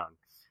got a calzone.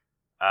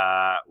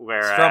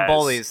 Whereas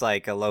Stromboli is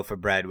like a loaf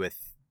of bread with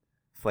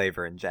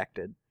flavor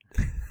injected.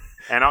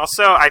 And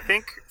also, I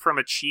think from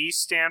a cheese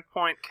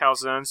standpoint,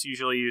 calzones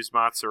usually use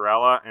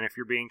mozzarella, and if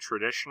you're being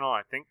traditional,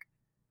 I think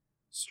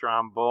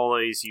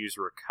Strombolis use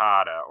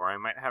ricotta, or I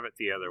might have it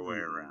the other way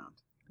around.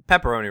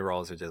 Pepperoni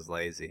rolls are just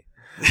lazy.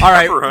 All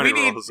right,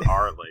 pepperoni rolls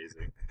are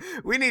lazy.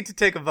 We need to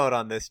take a vote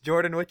on this.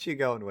 Jordan, what you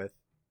going with?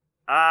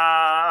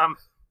 I'm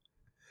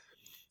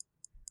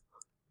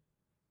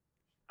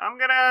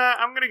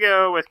gonna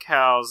go with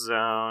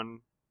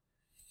calzone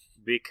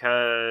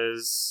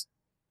because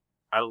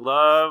I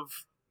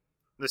love.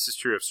 This is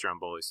true of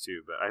Strombolis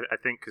too, but I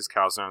think because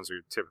calzones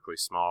are typically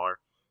smaller,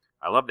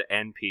 I love the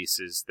end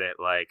pieces that,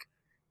 like,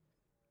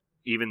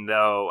 even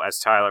though, as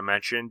Tyler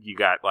mentioned, you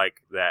got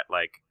like that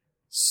like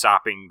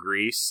sopping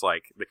grease,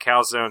 like the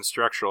calzone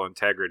structural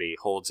integrity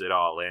holds it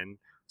all in,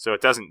 so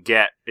it doesn't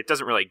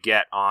really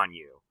get on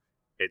you.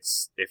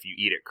 It's if you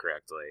eat it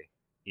correctly.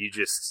 You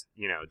just,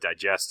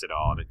 digest it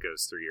all, and it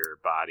goes through your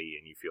body,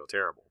 and you feel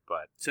terrible.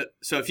 But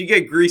so if you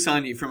get grease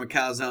on you from a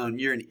calzone,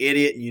 you're an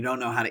idiot, and you don't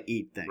know how to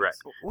eat things. Right.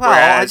 Well,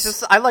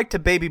 I like to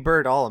baby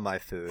bird all of my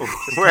food.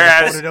 Just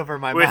whereas hold it over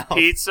my with mouth.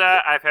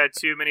 pizza, I've had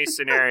too many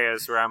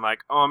scenarios where I'm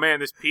like, "Oh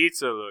man, this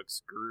pizza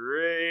looks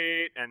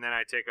great," and then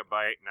I take a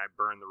bite and I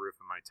burn the roof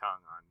of my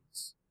tongue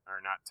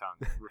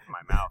roof of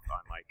my mouth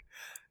on like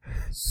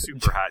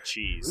super hot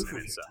cheese, and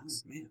it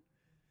sucks. Man.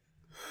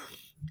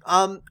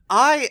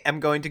 I am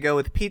going to go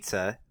with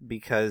pizza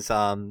because,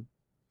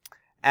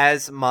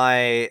 as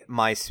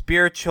my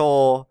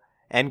spiritual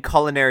and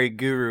culinary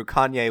guru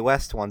Kanye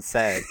West once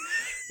said,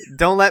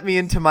 "Don't let me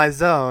into my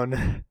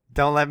zone.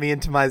 Don't let me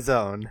into my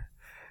zone."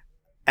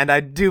 And I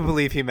do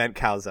believe he meant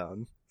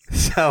calzone.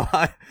 So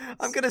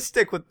I'm gonna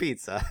stick with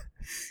pizza.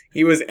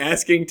 He was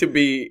asking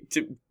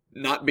to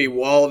not be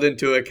walled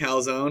into a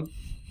calzone.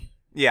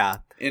 Yeah.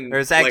 In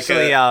There's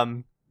actually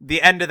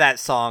the end of that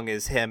song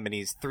is him, and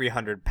he's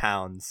 300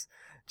 pounds,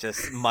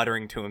 just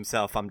muttering to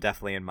himself, "I'm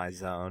definitely in my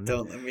zone."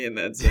 Don't let me in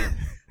that zone.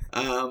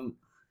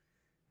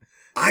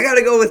 I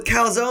gotta go with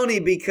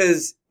calzone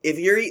because if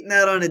you're eating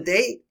that on a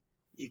date,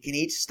 you can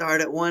each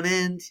start at one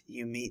end,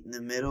 you meet in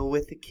the middle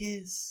with a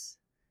kiss,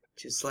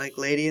 just like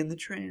Lady and the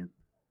Tramp.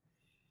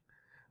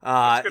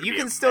 You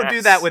can still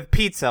do that with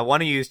pizza.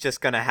 One of you is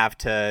just gonna have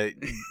to.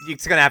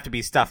 It's gonna have to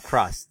be stuffed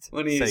crust,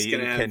 One of so you's you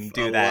gonna can have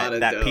do a that lot of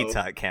that dough.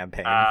 Pizza Hut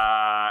campaign.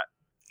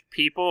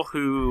 People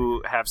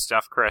who have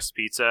stuffed crust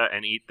pizza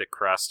and eat the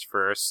crust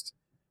first,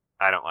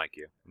 I don't like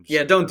you.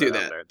 Yeah, don't do Put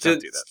that. out there. Don't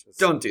do that.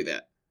 Don't do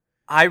that.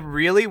 I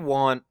really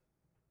want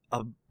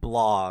a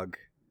blog.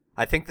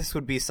 I think this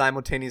would be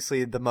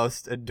simultaneously the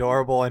most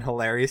adorable and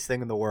hilarious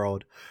thing in the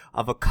world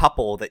of a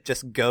couple that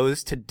just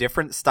goes to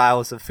different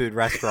styles of food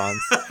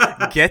restaurants,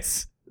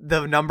 gets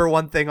the number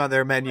one thing on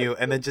their menu,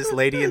 and then just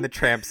Lady and the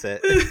Tramps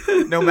it.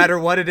 No matter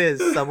what it is,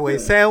 Subway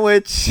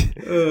sandwich,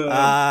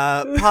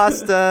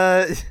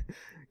 pasta,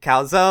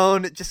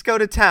 calzone, just go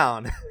to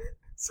town.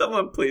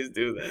 Someone please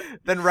do that.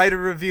 Then write a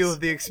review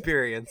of the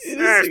experience.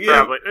 There's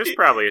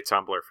probably a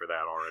Tumblr for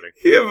that already.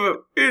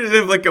 You just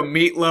have like a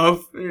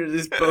meatloaf. You're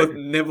just both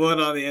nibbling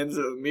on the ends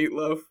of a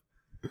meatloaf.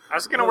 I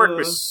was gonna work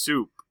with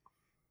soup.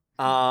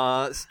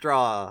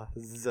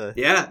 Straws.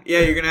 Yeah,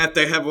 you're gonna have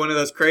to have one of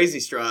those crazy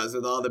straws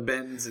with all the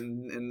bends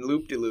and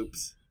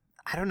loop-de-loops.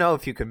 I don't know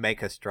if you can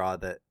make a straw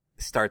that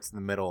starts in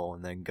the middle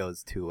and then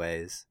goes two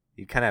ways.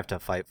 You kind of have to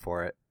fight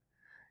for it.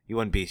 You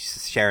wouldn't be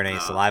sharing any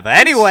saliva.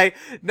 Anyway,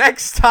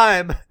 next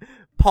time,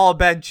 Paul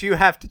Bench, you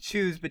have to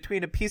choose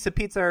between a piece of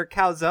pizza or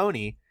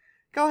calzone.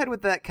 Go ahead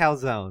with that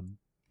calzone,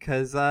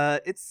 because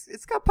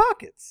it's got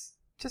pockets.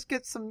 Just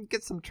get some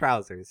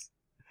trousers.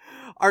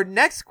 Our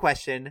next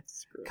question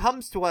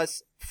comes to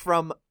us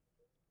from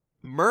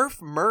Murph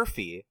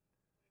Murphy,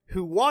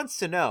 who wants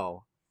to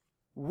know,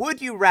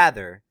 would you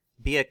rather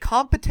be a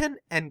competent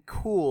and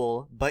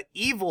cool but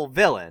evil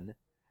villain,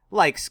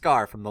 like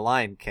Scar from The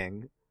Lion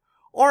King,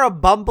 or a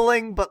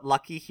bumbling but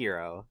lucky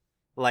hero,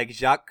 like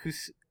Jacques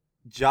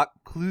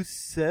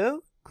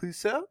Clouseau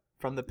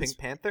from the Pink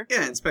Panther?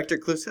 Yeah, Inspector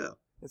Clouseau.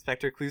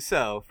 Inspector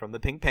Clouseau from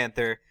the Pink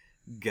Panther.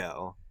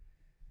 Go.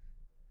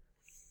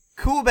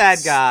 Cool bad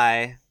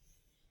guy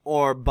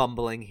or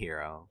bumbling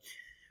hero?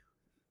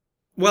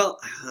 Well,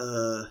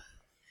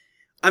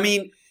 I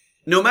mean,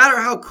 no matter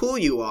how cool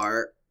you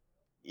are,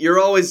 you're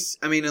always,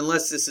 I mean,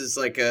 unless this is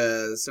like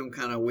some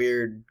kind of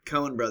weird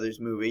Coen Brothers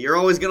movie, you're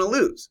always going to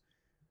lose.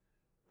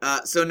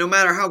 So no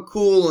matter how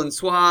cool and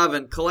suave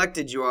and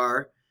collected you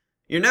are,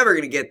 you're never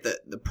going to get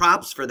the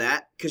props for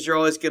that because you're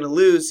always going to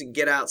lose and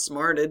get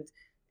outsmarted.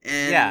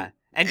 And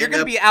you're going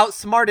to be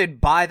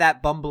outsmarted by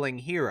that bumbling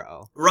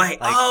hero. Right.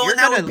 Like, you're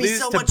going to lose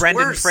to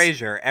Brendan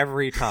Fraser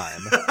every time.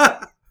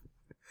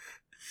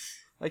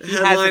 Like he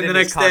has it in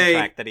his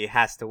contract that he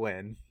has to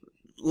win.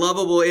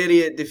 Lovable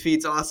idiot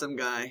defeats awesome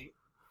guy.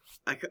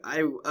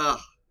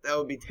 That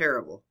would be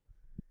terrible.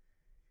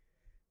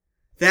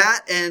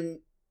 That and,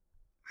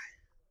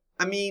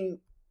 I mean,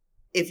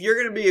 if you're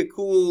going to be a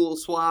cool,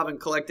 suave, and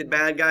collected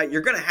bad guy,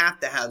 you're going to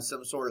have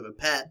some sort of a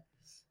pet.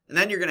 And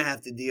then you're going to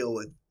have to deal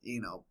with,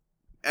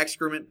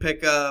 excrement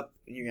pickup.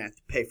 And you're going to have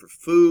to pay for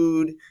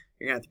food.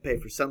 You're going to have to pay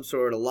for some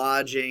sort of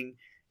lodging.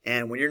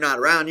 And when you're not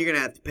around, you're going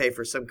to have to pay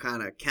for some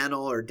kind of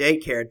kennel or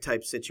daycare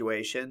type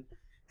situation.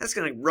 That's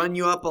going to run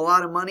you up a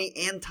lot of money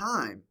and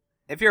time.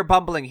 If you're a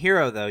bumbling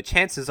hero, though,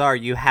 chances are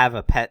you have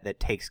a pet that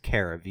takes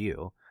care of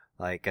you.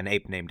 Like an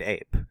ape named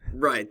Ape.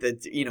 Right,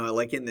 that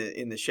like in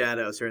the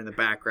shadows or in the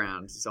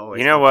background. It's always.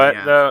 You know what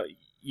though?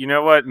 You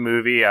know what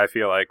movie I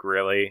feel like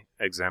really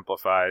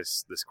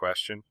exemplifies this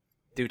question?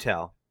 Do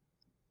tell.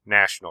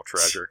 National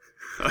Treasure.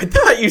 I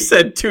thought you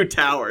said Two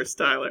Towers,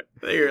 Tyler.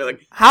 You were like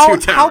Two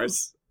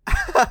Towers.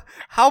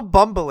 How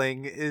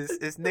bumbling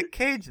is Nick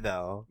Cage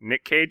though?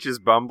 Nick Cage is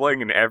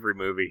bumbling in every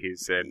movie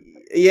he's in.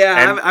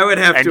 Yeah, I would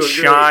have to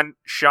agree. And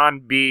Sean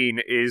Bean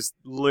is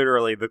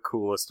literally the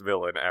coolest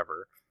villain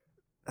ever.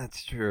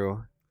 That's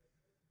true.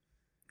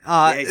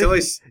 Yeah, he's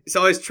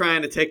always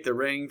trying to take the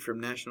ring from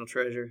National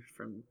Treasure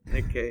from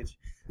Nick Cage.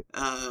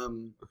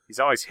 He's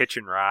always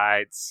hitching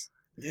rides.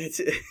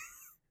 He's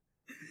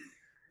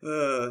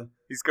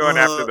going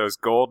after those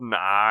golden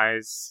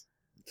eyes.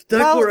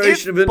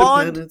 Declaration of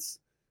Independence.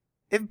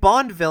 If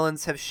Bond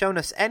villains have shown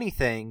us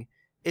anything,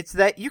 it's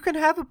that you can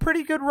have a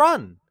pretty good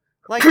run.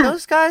 Like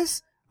those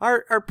guys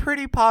are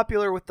pretty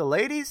popular with the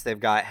ladies. They've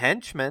got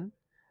henchmen.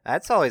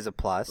 That's always a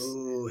plus.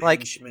 Ooh, like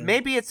henchman.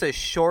 Maybe maybe it's a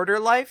shorter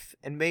life,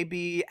 and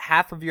maybe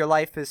half of your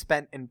life is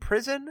spent in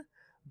prison,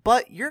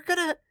 but you're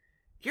gonna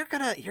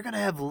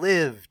have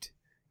lived.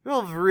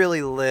 You'll have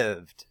really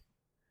lived.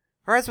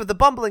 Whereas with the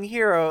bumbling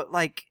hero,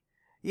 like,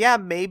 yeah,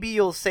 maybe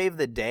you'll save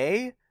the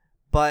day,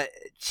 but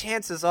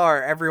chances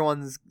are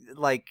everyone's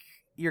like,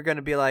 you're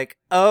gonna be like,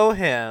 oh,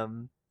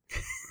 him.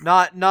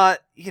 Not no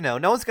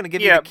one's gonna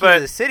give you the key to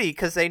the city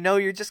because they know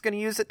you're just gonna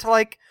use it to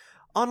like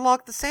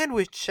unlock the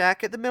sandwich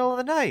shack at the middle of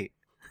the night.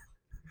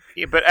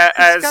 Yeah, but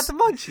He's got the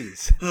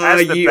munchies.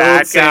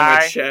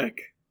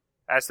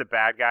 As the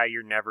bad guy,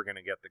 you're never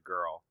gonna get the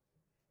girl.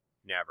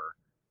 never.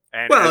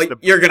 And Well,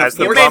 you're going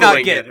to you may not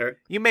get get her.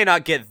 You may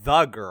not get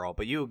the girl,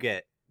 but you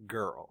get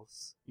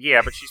girls.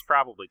 Yeah, but she's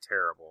probably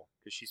terrible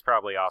because she's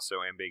probably also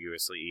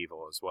ambiguously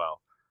evil as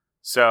well.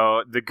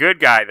 So the good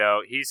guy,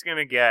 though, he's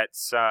gonna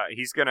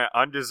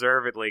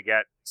undeservedly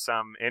get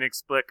some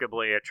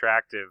inexplicably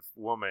attractive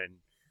woman,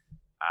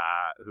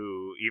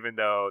 who, even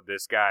though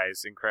this guy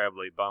is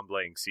incredibly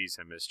bumbling, sees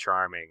him as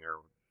charming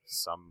or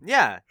some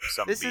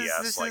This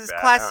BS is like that.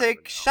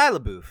 classic I don't Shia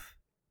LaBeouf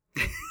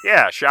know.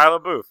 Yeah, Shia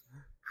LaBeouf.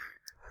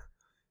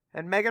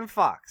 and Megan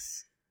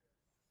Fox,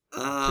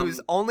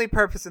 whose only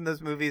purpose in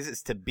those movies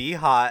is to be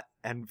hot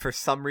and for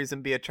some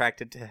reason be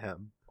attracted to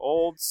him.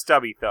 Old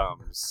stubby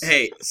thumbs.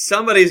 Hey,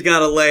 somebody's got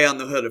to lay on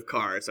the hood of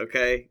cars,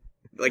 okay?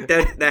 Like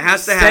that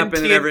has to happen in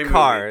Sentient every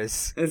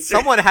cars. movie.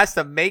 Someone has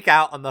to make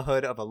out on the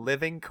hood of a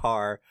living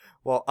car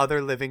while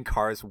other living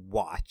cars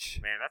watch.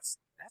 Man, that's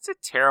a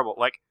terrible.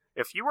 Like,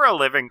 if you were a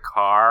living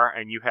car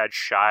and you had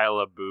Shia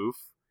LaBeouf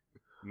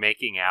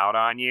making out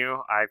on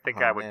you, I think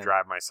I would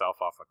drive myself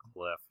off a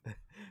cliff.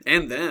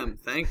 And them,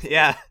 thankfully.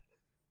 Yeah.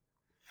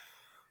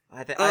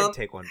 I'd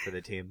take one for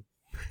the team.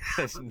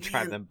 And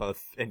drive them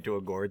both into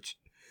a gorge.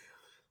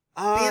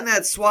 Being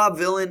that suave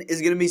villain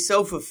is going to be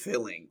so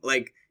fulfilling.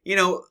 Like, you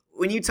know,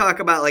 when you talk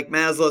about like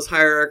Maslow's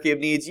hierarchy of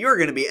needs, you're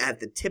going to be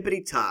at the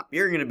tippity top.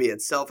 You're going to be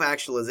at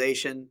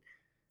self-actualization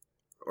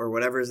or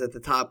whatever's at the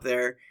top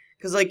there.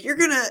 Because like you're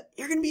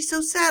gonna be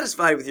so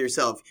satisfied with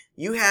yourself.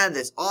 You had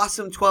this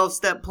awesome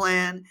 12-step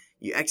plan.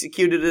 You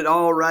executed it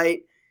all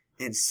right,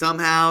 and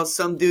somehow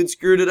some dude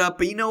screwed it up.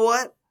 But you know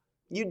what?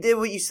 You did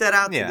what you set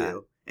out to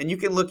do, and you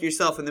can look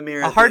yourself in the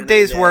mirror. A hard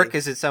day's work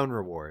is its own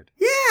reward.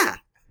 Yeah.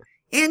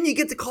 And you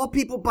get to call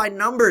people by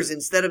numbers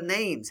instead of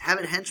names.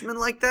 Having henchmen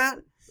like that?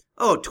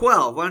 Oh,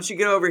 12. Why don't you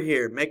get over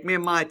here? Make me a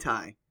Mai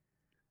Tai.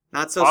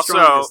 Not so Also,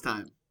 strong this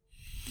time.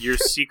 Your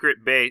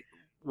secret base.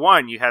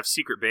 One, you have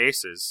secret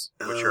bases,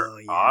 which are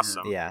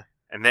awesome. Yeah.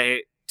 And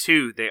they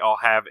all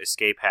have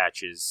escape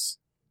hatches.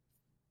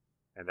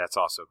 And that's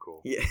also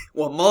cool. Yeah.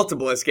 Well,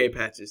 multiple escape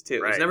hatches,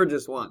 too. Right. There's never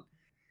just one.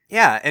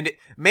 Yeah, and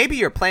maybe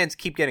your plans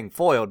keep getting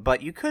foiled,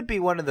 but you could be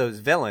one of those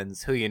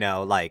villains who,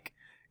 like,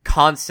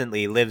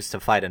 constantly lives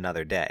to fight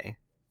another day.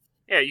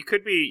 Yeah, you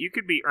could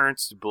be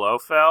Ernst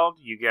Blofeld.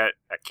 You get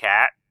a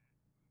cat,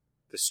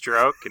 the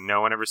stroke, and no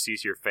one ever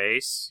sees your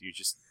face. You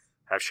just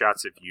have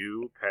shots of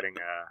you petting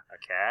a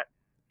cat.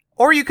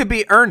 Or you could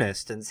be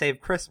Ernest and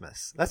save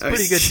Christmas. That's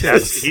pretty good too.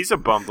 He's a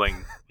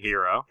bumbling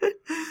hero.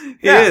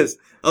 He is.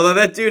 Although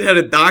that dude had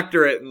a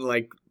doctorate in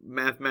like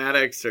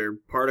mathematics or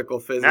particle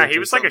physics. Nah, he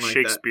was like a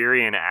something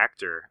Shakespearean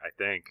actor, I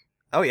think.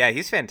 Oh yeah,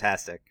 he's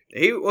fantastic.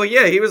 He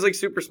was like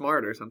super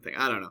smart or something.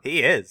 I don't know.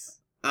 He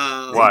is.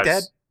 Was. Is he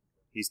dead?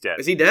 He's dead.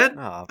 Is he dead?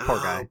 Oh, poor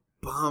guy.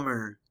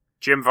 Bummer.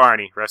 Jim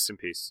Varney, rest in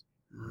peace.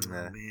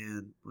 Oh,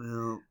 man.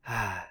 Well.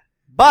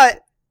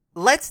 But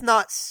let's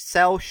not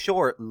sell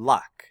short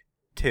luck,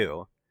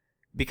 too.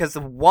 Because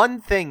the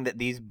one thing that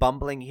these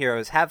bumbling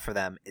heroes have for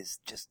them is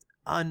just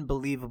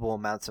unbelievable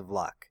amounts of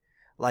luck.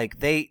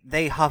 Like,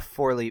 they huff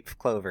 4-leaf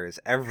clovers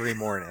every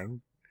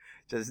morning.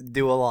 Just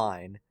do a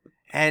line.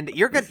 And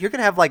you're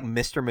gonna have, like,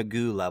 Mr.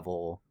 Magoo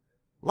level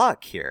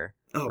luck here.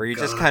 Where you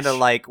just kind of,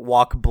 like,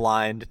 walk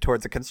blind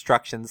towards a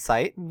construction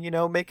site and,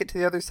 make it to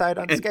the other side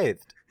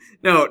unscathed.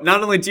 No,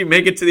 not only do you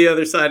make it to the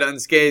other side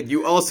unscathed,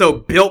 you also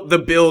built the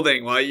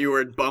building while you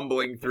were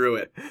bumbling through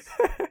it.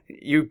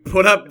 You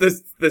put up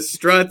the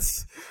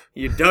struts,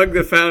 you dug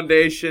the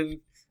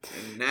foundation,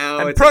 and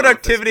now it's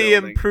productivity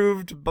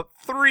improved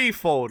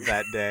threefold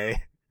that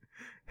day.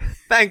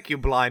 Thank you,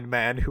 blind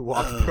man who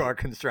walked through our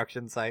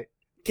construction site.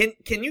 Can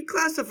you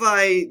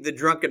classify the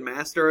Drunken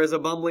Master as a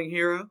bumbling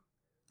hero?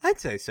 I'd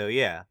say so,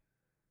 yeah.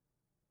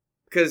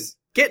 Because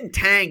getting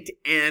tanked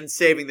and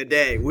saving the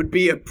day would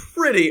be a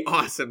pretty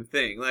awesome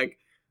thing. Like,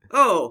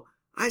 oh,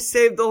 I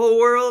saved the whole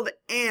world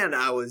and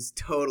I was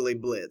totally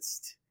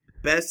blitzed.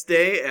 Best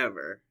day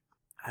ever.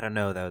 I don't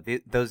know, though.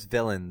 Those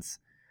villains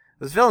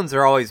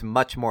are always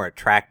much more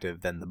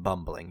attractive than the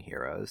bumbling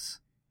heroes.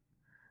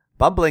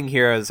 Bumbling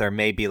heroes are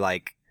maybe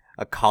like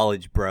a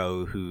college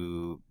bro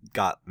who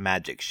got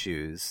magic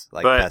shoes,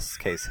 like best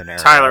case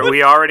scenario. Tyler,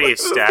 we already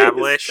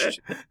established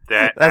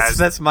that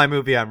that's my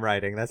movie I'm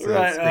writing. That's the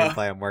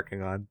screenplay I'm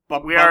working on.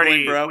 We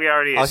already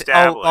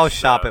established. I'll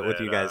shop it with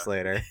you guys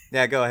later.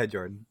 Yeah, go ahead,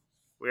 Jordan.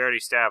 We already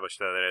established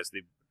though that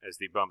as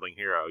the bumbling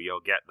hero, you'll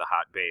get the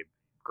hot babe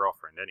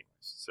girlfriend anyways.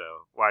 So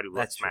why do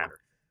looks matter?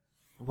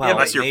 Well,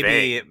 unless you're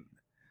maybe. vague.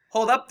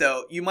 Hold up,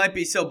 though. You might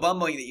be so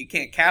bumbling that you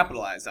can't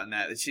capitalize on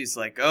that. That she's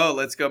like, oh,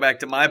 let's go back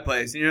to my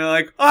place. And you're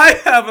like, I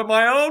have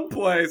my own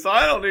place.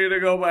 I don't need to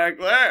go back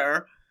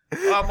there.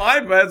 My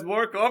bed's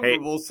more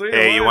comfortable. See you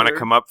later. You want to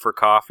come up for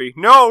coffee?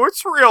 No,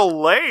 it's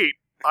real late.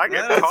 I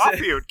get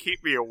coffee. It would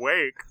keep me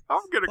awake.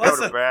 I'm going to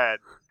go to bed.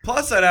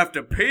 Plus, I'd have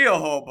to pee a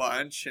whole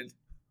bunch. And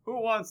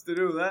who wants to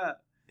do that?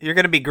 You're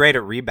going to be great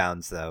at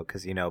rebounds, though,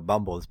 because,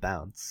 bumbles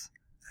bounce.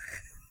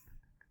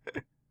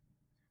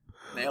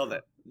 Nailed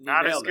it.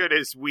 Not as good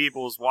as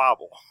Weebles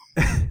Wobble.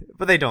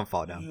 But they don't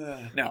fall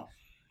down. No,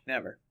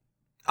 never.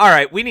 All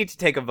right, we need to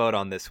take a vote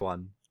on this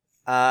one.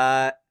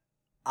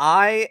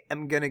 I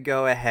am going to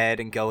go ahead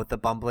and go with the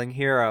bumbling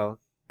hero,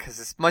 because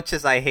as much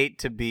as I hate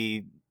to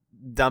be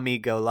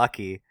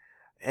dummy-go-lucky,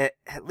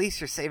 at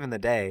least you're saving the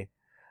day.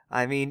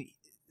 I mean,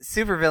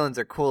 supervillains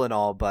are cool and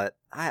all, but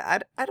I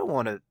don't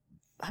want to...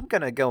 I'm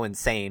going to go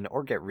insane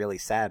or get really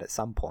sad at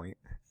some point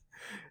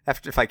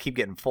if I keep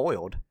getting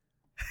foiled.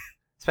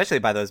 Especially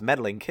by those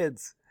meddling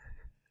kids.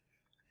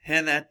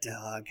 And that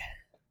dog.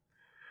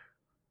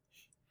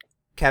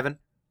 Kevin?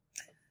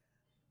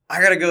 I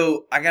gotta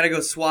go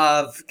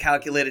suave,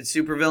 calculated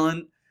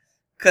supervillain.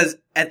 Because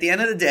at the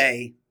end of the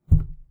day...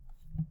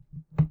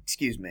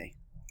 Excuse me.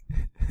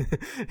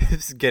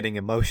 This is getting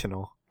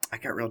emotional. I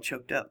got real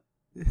choked up.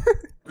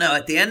 No,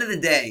 at the end of the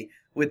day,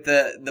 with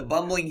the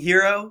bumbling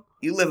hero,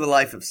 you live a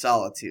life of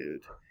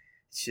solitude.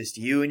 It's just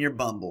you and your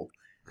bumble.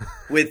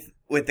 With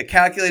the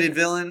calculated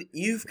villain,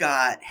 you've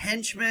got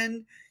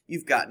henchmen,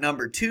 you've got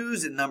number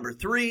 2s and number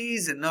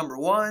 3s and number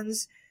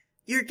 1s.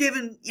 You're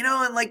giving,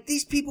 and like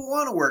these people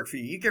want to work for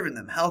you. You're giving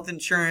them health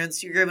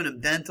insurance, you're giving them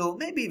dental,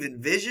 maybe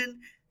even vision.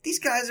 These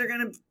guys are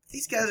gonna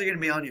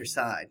be on your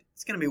side.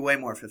 It's gonna be way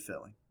more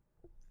fulfilling.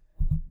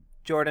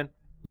 Jordan?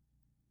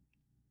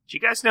 Do you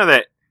guys know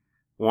that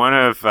one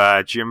of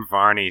Jim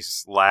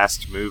Varney's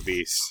last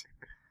movies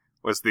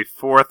was the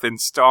fourth and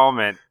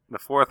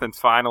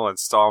final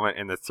installment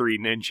in the Three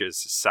Ninjas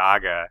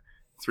saga,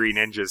 Three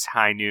Ninjas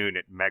High Noon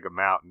at Mega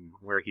Mountain,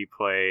 where he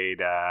played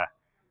a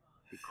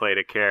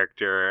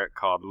character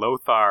called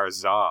Lothar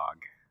Zog.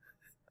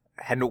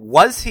 And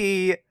was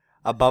he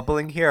a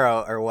bumbling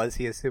hero or was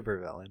he a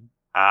supervillain?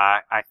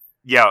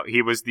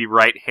 He was the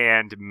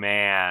right-hand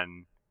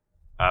man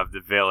of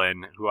the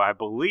villain, who I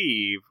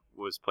believe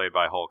was played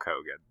by Hulk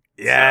Hogan.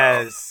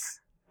 Yes.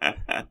 So,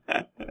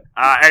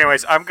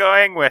 anyways, I'm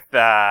going with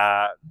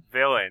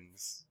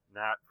villains,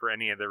 not for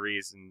any of the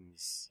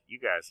reasons you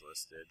guys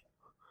listed,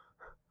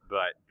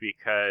 but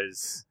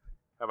because,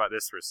 how about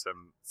this for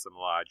some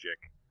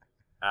logic?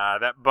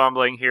 That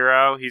bumbling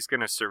hero, he's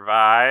going to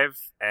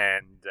survive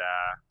and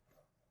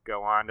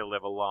go on to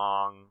live a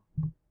long,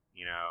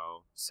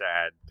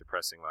 sad,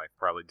 depressing life,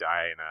 probably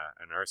die in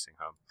a nursing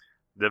home.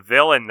 The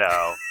villain,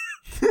 though,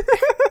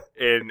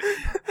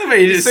 So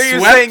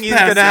you're saying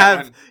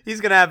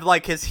he's gonna have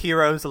like his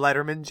hero's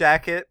Letterman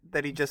jacket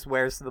that he just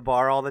wears to the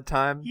bar all the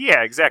time?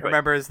 Yeah, exactly.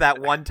 Remember, is that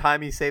one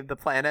time he saved the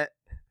planet?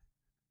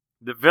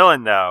 The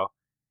villain, though,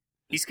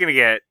 he's gonna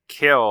get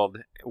killed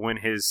when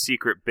his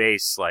secret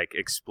base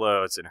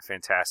explodes in a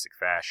fantastic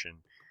fashion.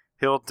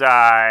 He'll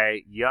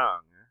die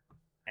young,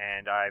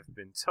 and I've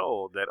been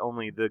told that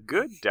only the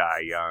good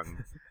die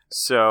young.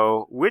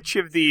 So, which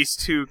of these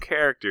two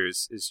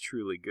characters is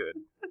truly good?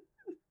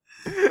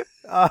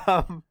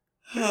 I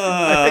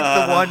think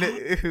the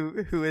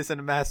one who isn't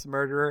a mass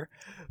murderer,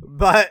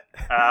 but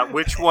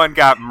which one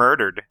got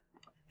murdered?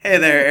 Hey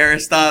there,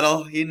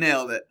 Aristotle. You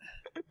nailed it.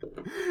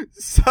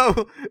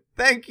 So,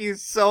 thank you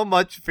so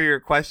much for your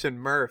question,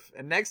 Murph.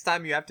 And next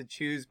time you have to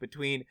choose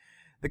between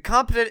the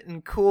competent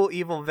and cool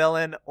evil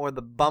villain or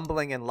the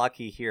bumbling and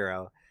lucky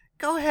hero,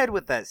 go ahead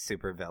with that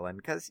super villain,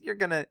 because you're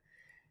gonna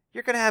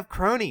have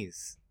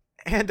cronies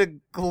and a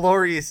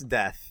glorious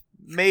death.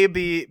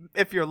 Maybe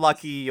if you're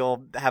lucky,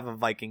 you'll have a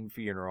Viking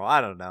funeral.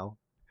 I don't know.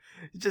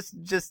 Just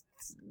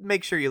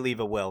make sure you leave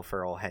a will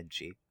for old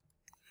Henchy.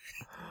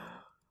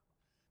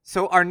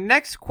 So our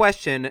next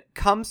question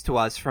comes to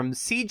us from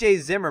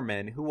CJ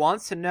Zimmerman, who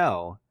wants to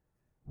know,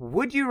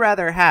 would you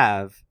rather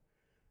have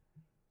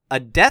a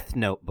death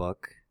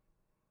notebook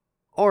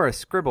or a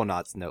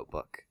Scribblenauts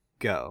notebook?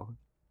 Go.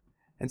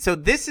 And so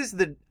this is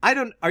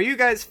are you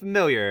guys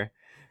familiar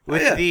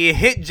with the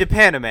hit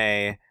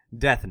Japanime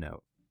Death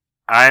Note?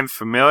 I'm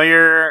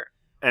familiar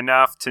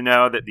enough to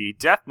know that the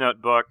Death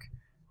Notebook,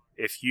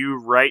 if you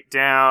write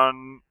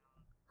down,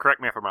 correct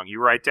me if I'm wrong, you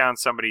write down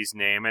somebody's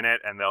name in it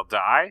and they'll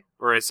die?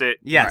 Or is it...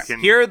 Yes,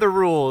 here are the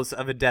rules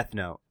of a Death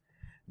Note.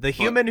 The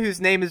human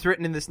whose name is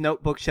written in this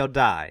notebook shall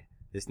die.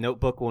 This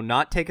notebook will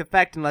not take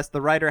effect unless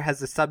the writer has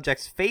the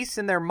subject's face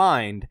in their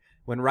mind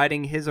when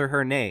writing his or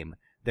her name.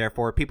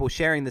 Therefore, people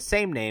sharing the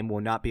same name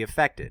will not be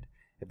affected.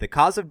 If the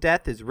cause of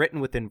death is written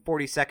within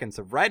 40 seconds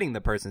of writing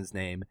the person's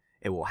name,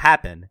 it will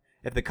happen.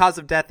 If the cause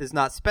of death is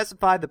not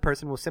specified, the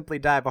person will simply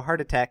die of a heart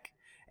attack.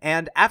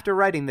 And after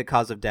writing the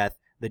cause of death,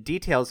 the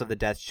details of the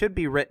death should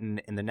be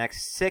written in the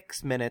next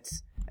 6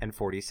 minutes and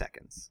 40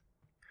 seconds.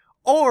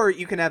 Or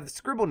you can have the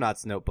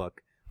Scribblenauts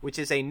notebook, which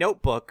is a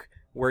notebook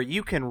where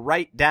you can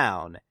write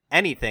down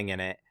anything in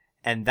it,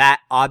 and that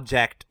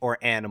object or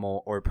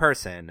animal or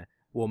person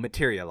will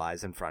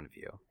materialize in front of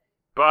you.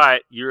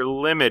 But you're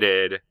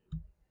limited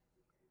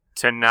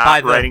to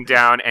not writing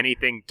down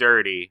anything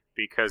dirty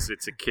because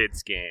it's a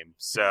kid's game.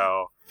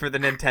 So for the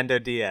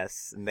Nintendo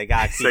DS, and they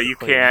got so you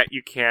can't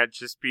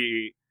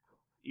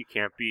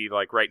be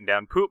writing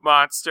down poop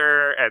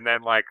monster and then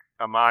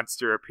a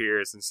monster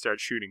appears and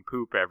starts shooting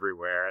poop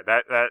everywhere.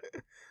 That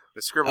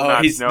the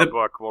Scribblenauts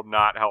notebook will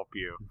not help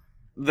you.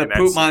 The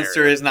poop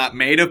monster is not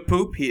made of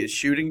poop. He is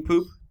shooting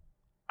poop.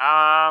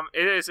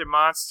 It is a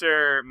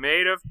monster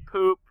made of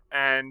poop,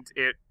 and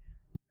it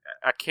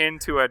akin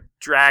to a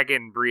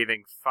dragon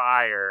breathing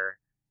fire,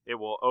 it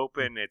will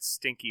open its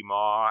stinky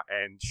maw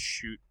and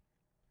shoot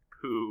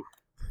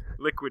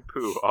liquid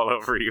poo all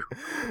over you.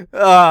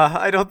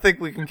 I don't think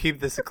we can keep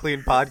this a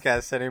clean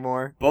podcast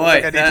anymore. Boy,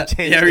 I need to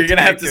change the you're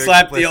gonna have tag to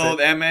slap explicit. the old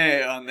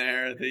MA on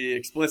there, the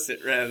explicit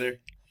rather.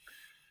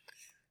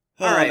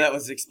 Oh, All right. that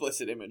was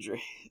explicit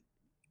imagery.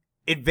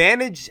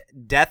 Advantage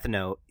Death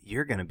Note,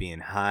 you're gonna be in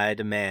high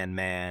demand,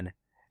 man.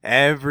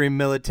 Every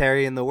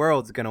military in the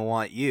world's gonna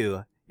want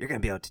you. You're gonna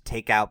be able to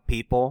take out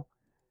people,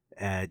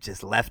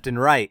 just left and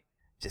right.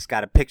 Just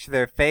gotta picture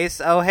their face.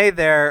 Oh, hey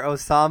there,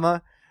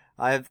 Osama.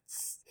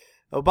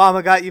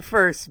 Obama got you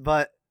first,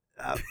 but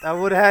I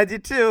would have had you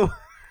too.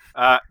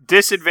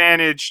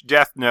 Disadvantage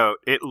Death Note.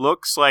 It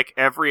looks like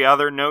every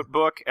other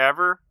notebook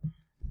ever.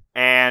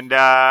 And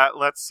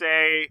let's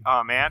say,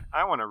 oh man,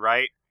 I want to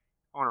write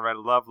a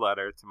love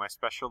letter to my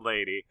special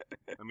lady.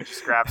 Let me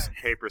just grab some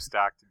paper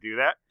stock to do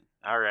that.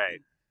 All right.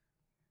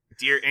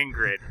 Dear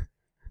Ingrid.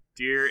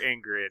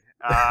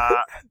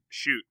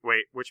 Shoot,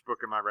 wait, which book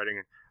am I writing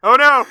in? Oh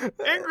no,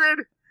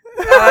 Ingrid!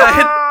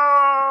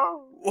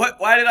 Oh! What?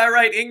 Why did I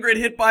write Ingrid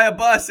hit by a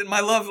bus in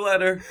my love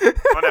letter?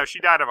 Oh no, she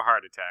died of a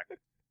heart attack.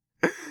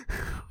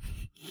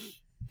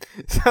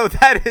 So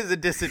that is a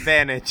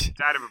disadvantage.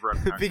 Died of a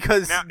broken heart.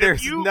 Because Now,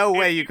 there's no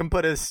way you can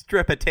put a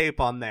strip of tape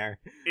on there.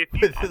 If you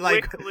with,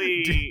 like,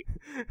 quickly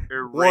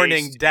erased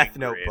warning Death Ingrid,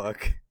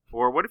 Notebook.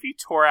 or what if you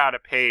tore out a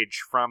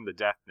page from the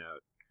Death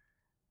Note?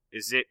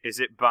 Is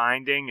it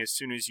binding as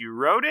soon as you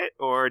wrote it,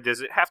 or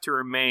does it have to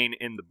remain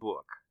in the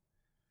book?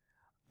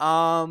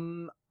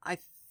 I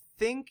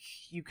think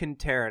you can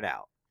tear it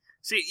out.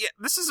 See, yeah,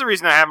 this is the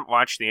reason I haven't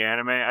watched the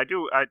anime.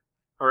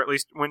 Or at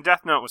least when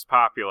Death Note was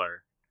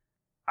popular,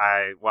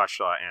 I watched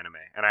a lot of anime,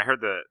 and I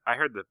heard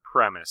the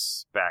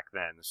premise back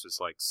then. This was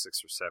like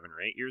 6 or 7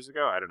 or 8 years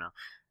ago. I don't know,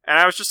 and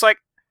I was just like,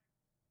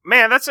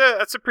 man, that's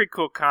a pretty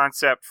cool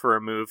concept for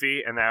a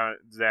movie. And that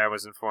I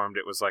was informed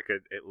it was like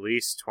at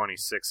least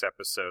 26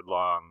 episode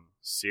long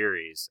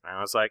series. And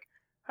I was like,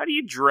 how do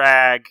you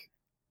drag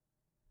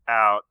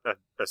out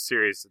a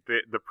series?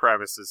 The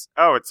premise is,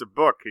 oh, it's a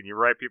book, and you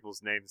write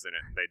people's names in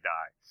it, and they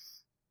die.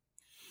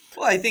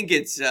 Well, I think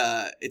it's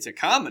a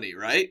comedy,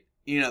 right?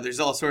 You know, there's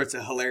all sorts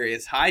of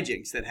hilarious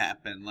hijinks that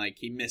happen. Like,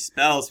 he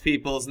misspells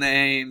people's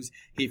names,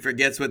 he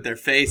forgets what their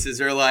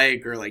faces are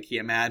like, or like he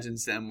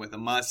imagines them with a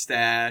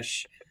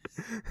mustache.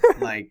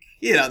 Like,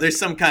 you know, there's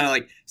some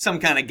kind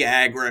of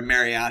gag where a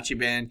mariachi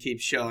band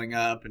keeps showing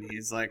up, and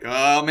he's like,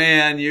 "Oh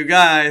man, you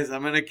guys,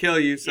 I'm gonna kill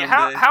you someday."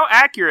 Yeah, how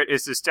accurate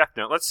is this Death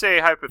Note? Let's say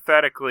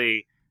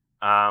hypothetically,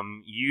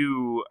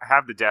 you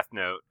have the Death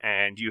Note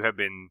and you have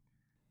been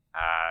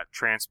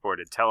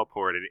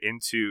teleported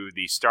into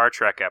the Star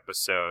Trek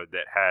episode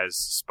that has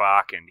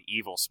Spock and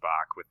Evil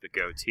Spock with the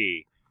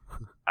goatee,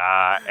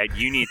 and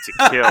you need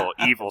to kill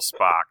Evil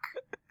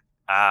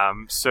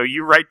Spock. So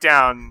you write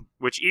down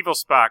which Evil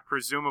Spock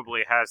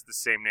presumably has the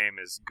same name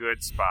as Good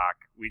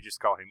Spock. We just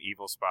call him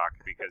Evil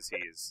Spock because he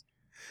is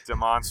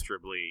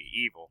demonstrably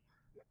evil.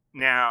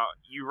 Now,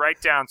 you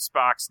write down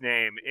Spock's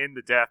name in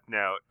the Death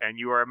Note, and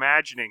you are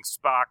imagining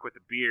Spock with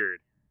a beard.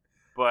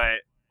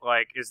 But,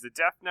 like, is the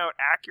Death Note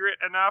accurate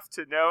enough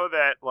to know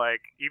that, like,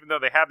 even though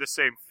they have the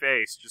same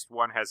face, just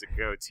one has a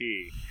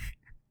goatee?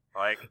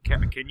 Like,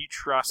 can you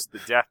trust the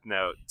Death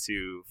Note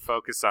to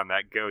focus on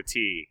that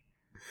goatee?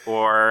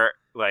 Or,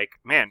 like,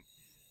 man,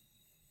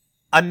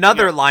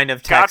 Another line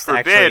of God text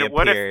forbid, actually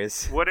what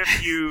appears.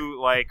 if you,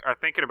 like, are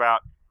thinking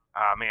about,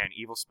 man,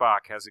 Evil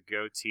Spock has a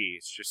goatee.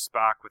 It's just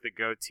Spock with a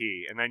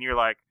goatee. And then you're,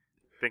 like,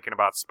 thinking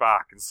about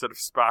Spock instead of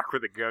Spock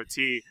with a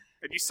goatee,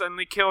 and you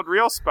suddenly killed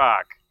real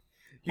Spock.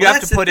 You Well,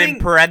 have that's to the put in thing.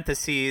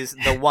 parentheses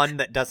the one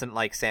that doesn't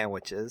like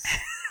sandwiches.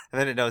 And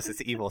then it knows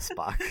it's Evil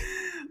Spock.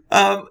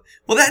 Well,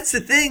 that's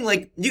the thing.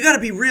 Like, you got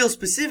to be real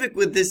specific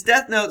with this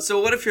Death Note. So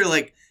what if you're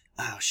like,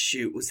 oh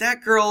shoot, was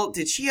that girl?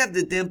 Did she have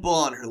the dimple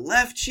on her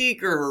left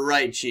cheek or her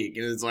right cheek?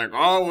 And it's like,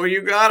 oh well,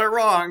 you got it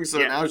wrong. So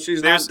Yeah, now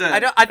she's there's-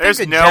 not dead. I think There's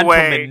a no gentleman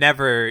way-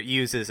 never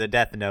uses a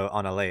death note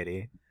on a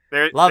lady.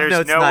 There's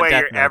Note's no not way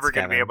Death you're Notes, ever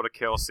going to be Kevin. able to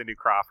kill Cindy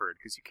Crawford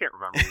because you can't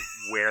remember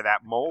where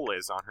that mole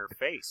is on her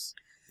face.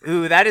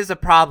 Ooh, that is a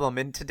problem.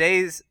 In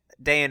today's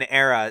day and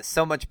era,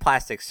 so much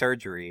plastic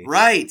surgery.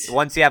 Right.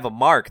 Once you have a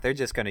mark, they're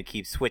just going to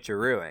keep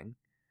switcherooing.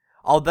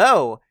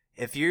 Although,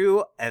 if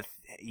you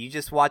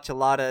just watch a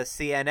lot of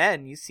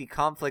CNN, you see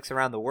conflicts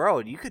around the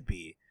world, you could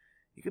be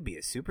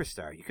a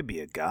superstar. You could be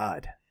a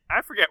god.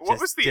 I forget what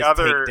Just- was the just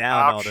other take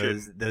down option. all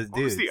those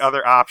What was dudes. the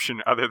other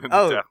option other than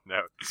Oh. the Death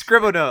Note?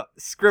 Scribble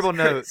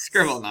notes.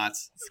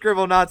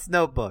 Scribblenauts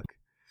notebook.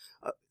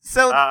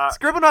 So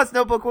Scribblenauts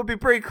notebook would be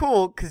pretty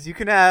cool because you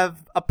can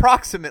have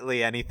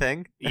approximately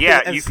anything.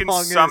 Yeah, as you can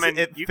long summon-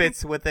 as it you can-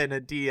 fits within a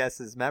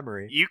DS's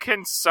memory. You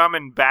can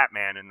summon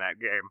Batman in that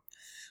game.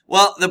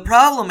 Well, the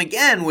problem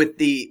again with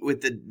the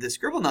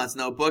Scribblenauts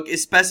notebook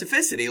is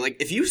specificity. Like,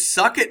 if you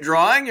suck at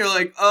drawing, you're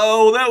like,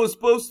 oh, that was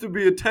supposed to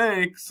be a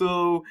tank,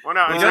 so Well,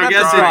 no, You it's You don't not have to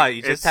guess drawing. draw.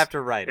 You just It's- have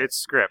to write it. It's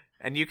script.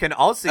 And you can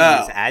also Oh.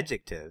 use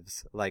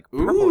adjectives like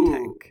purple Ooh.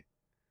 tank.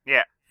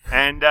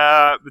 And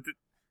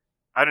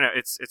I don't know.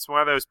 It's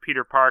one of those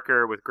Peter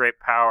Parker with great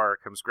power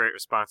comes great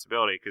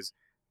responsibility because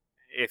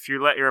if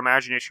you let your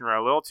imagination run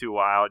a little too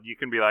wild, you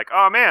can be like,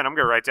 oh man, I'm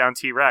going to write down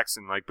T-Rex,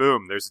 and like,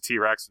 boom, there's a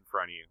T-Rex in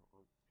front of you.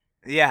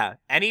 Yeah,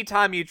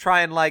 anytime you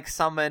try and like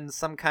summon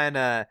some kind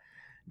of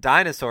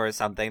dinosaur or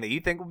something that you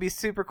think will be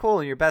super cool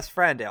and your best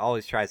friend, it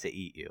always tries to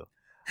eat you.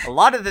 A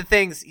lot of the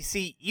things, you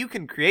see, you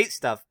can create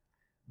stuff,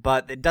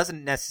 but it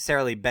doesn't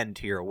necessarily bend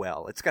to your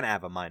will. It's going to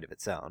have a mind of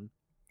its own.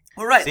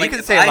 Well, right. So like you can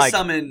if say I like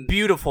summon...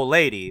 beautiful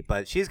lady,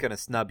 but she's going to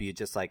snub you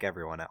just like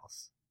everyone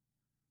else.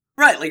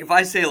 Right, like if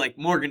I say like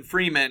Morgan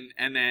Freeman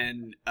and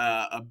then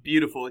a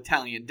beautiful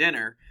Italian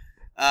dinner,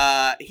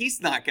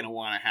 he's not going to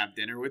want to have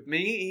dinner with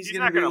me. He's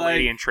going to be like...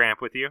 Lady and Tramp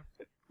with you.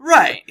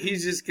 Right,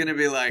 he's just going to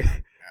be like...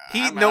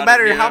 No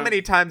matter how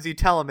many times you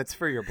tell him it's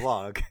for your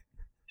blog.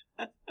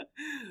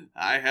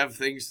 I have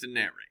things to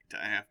narrate.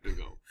 I have to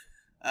go.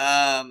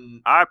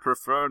 I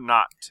prefer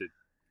not to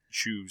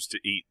choose to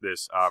eat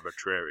this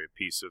arbitrary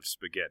piece of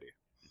spaghetti.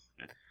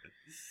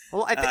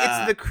 Well, I think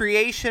it's the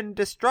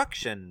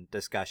creation-destruction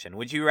discussion.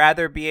 Would you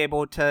rather be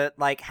able to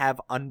like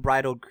have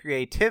unbridled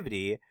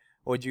creativity,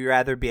 or would you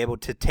rather be able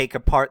to take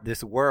apart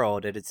this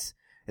world at its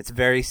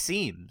very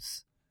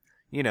seams?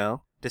 You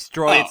know,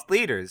 destroy its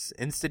leaders,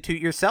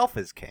 institute yourself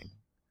as king.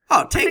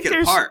 Oh, take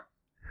it apart.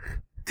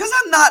 Because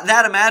I'm not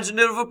that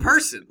imaginative of a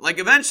person. Like,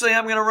 eventually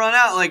I'm going to run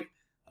out, like,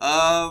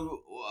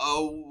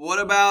 what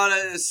about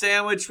a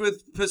sandwich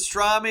with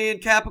pastrami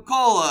and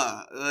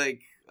capicola?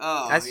 Like,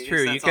 that's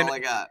true. That's all I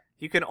got.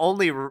 You can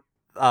only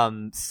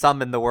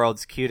summon the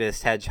world's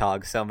cutest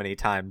hedgehog so many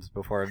times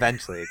before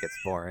eventually it gets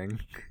boring.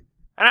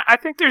 And I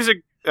think there's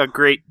a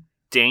great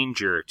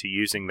danger to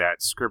using that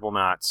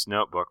Scribblenauts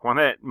notebook, one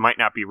that might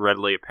not be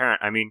readily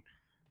apparent. I mean,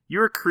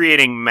 you're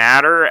creating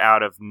matter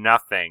out of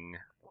nothing.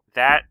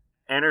 That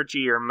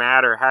energy or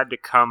matter had to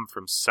come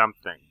from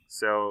something.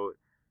 So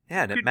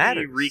yeah, and it it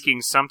matters. Be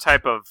wreaking some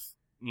type of,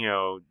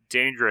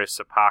 dangerous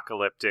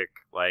apocalyptic,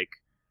 like,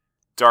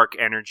 dark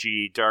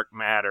energy, dark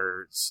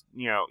matter.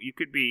 You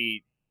could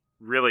be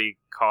really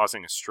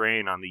causing a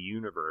strain on the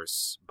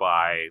universe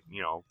by,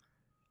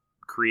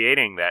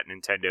 creating that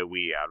Nintendo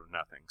Wii out of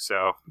nothing.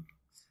 So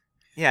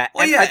yeah,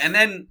 and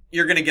then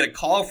you're gonna get a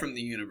call from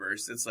the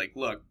universe. It's like,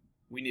 look,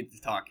 we need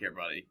to talk here,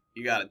 buddy.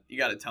 You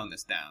gotta tone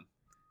this down.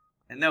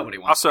 And nobody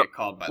wants to get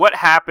called by what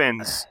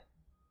happens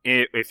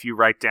if you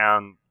write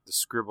down the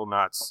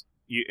Scribblenauts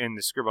in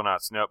the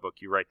Scribblenauts notebook?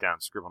 You write down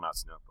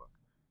Scribblenauts notebook,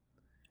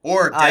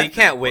 or you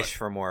can't wish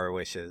for more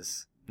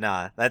wishes.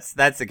 Nah,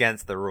 that's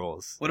against the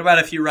rules. What about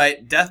if you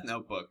write Death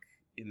Notebook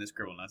in the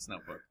Scribblenauts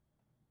notebook?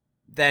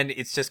 Then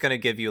it's just gonna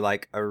give you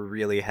like a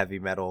really heavy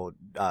metal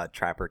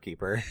Trapper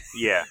Keeper.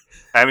 Yeah,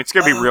 I mean it's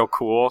gonna be real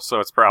cool, so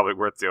it's probably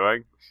worth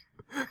doing.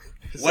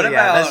 What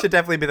about that should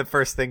definitely be the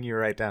first thing you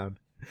write down.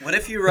 What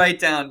if you write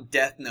down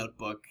Death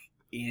Notebook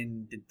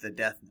in the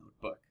Death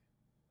Notebook?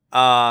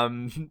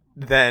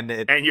 Then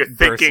it and you're bursts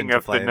thinking into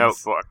of flames. the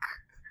notebook.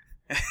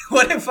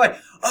 What if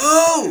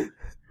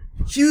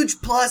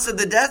huge plus of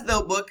the Death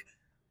Notebook.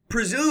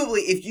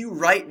 Presumably, if you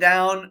write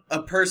down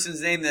a person's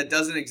name that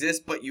doesn't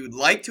exist but you would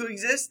like to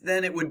exist,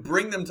 then it would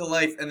bring them to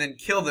life and then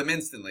kill them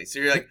instantly. So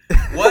you're like,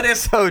 what if?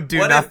 So do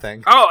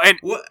nothing.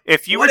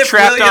 If you were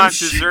trapped on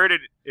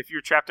if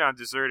you're trapped on a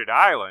deserted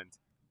island,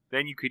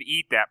 then you could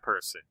eat that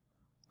person.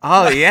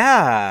 Oh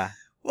yeah.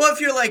 Well, if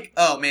you're like,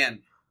 oh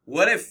man,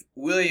 what if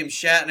William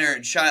Shatner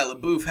and Shia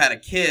LaBeouf had a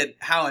kid?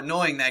 How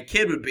annoying that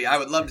kid would be. I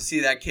would love to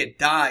see that kid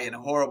die in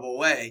a horrible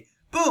way.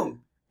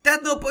 Boom.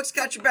 Death Notebook's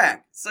got your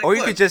back. It's like, or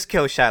you could just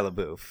kill Shia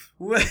LaBeouf.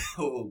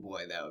 Oh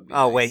boy, that would be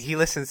Oh nice. Wait, he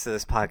listens to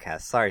this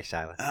podcast. Sorry,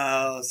 Shia.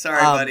 Oh,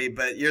 sorry, buddy,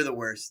 but you're the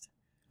worst.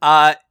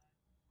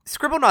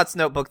 Scribblenauts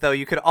notebook, though,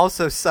 you could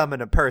also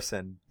summon a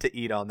person to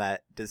eat on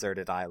that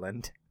deserted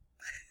island.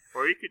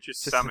 Or you could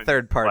just a summon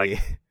third party.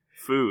 like,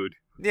 food.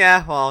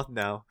 Yeah, well,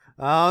 no.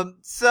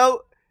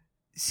 So,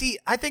 see,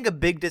 I think a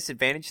big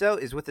disadvantage, though,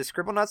 is with the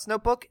Scribblenauts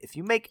notebook, if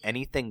you make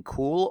anything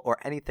cool or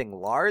anything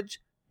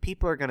large,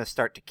 people are going to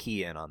start to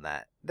key in on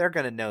that. They're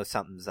going to know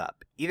something's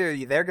up. Either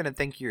they're going to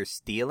think you're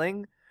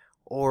stealing,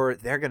 or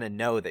they're going to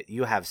know that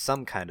you have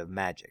some kind of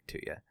magic to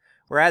you.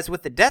 Whereas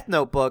with the Death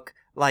Notebook,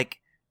 like,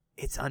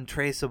 it's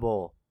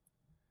untraceable.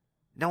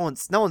 No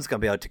one's going to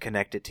be able to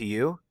connect it to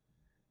you.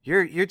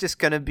 You're just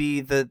going to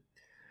be the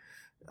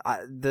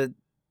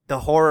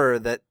horror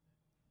that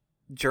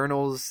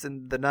journals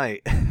in the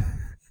night.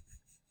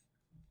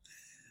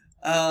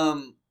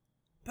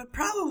 But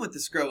problem with the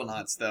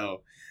Scribblenauts,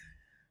 though,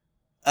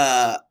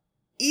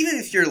 even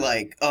if you're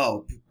like,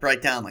 oh,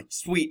 write down like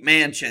sweet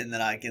mansion that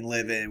I can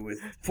live in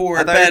with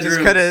 4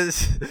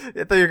 bedrooms.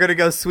 I thought you were gonna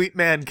go sweet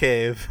man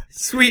cave.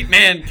 Sweet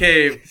man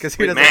cave. Because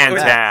with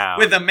Mantown.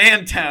 With a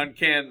Mantown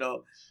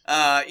candle.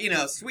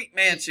 Sweet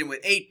mansion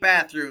with 8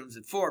 bathrooms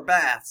and 4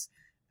 baths.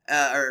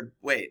 8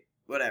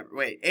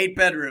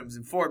 bedrooms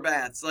and 4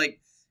 baths.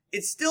 Like,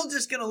 it's still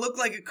just gonna look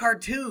like a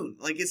cartoon.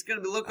 Like, it's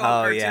gonna look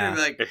all cartoony. Yeah.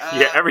 Like,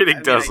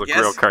 everything does look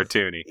real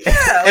cartoony.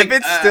 Yeah, like, if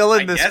it's still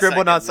in the I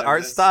Scribblenauts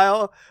art this.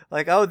 style,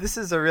 like, oh, this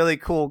is a really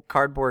cool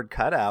cardboard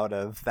cutout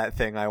of that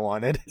thing I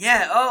wanted.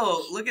 Yeah,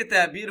 oh, look at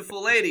that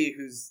beautiful lady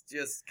who's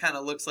just kind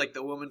of looks like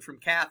the woman from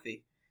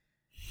Kathy.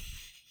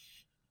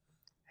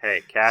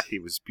 Hey, Kathy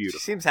was She beautiful.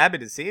 seems happy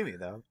to see me,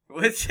 though.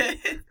 What's it?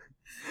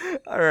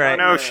 All right. I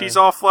know, she's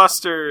all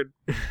flustered.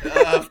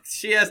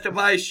 She has to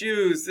buy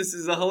shoes. This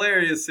is a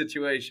hilarious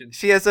situation.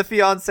 She has a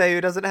fiance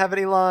who doesn't have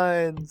any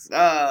lines.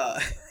 Uh,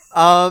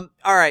 All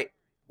right.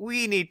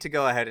 We need to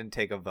go ahead and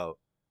take a vote.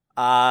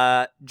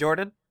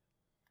 Jordan?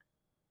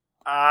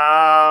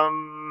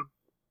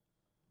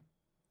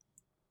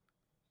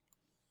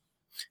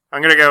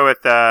 I'm gonna go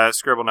with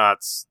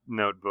Scribblenauts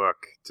Notebook,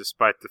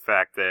 despite the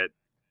fact that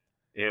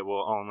it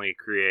will only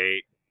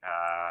create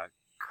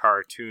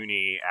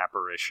cartoony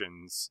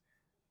apparitions.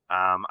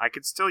 I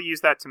could still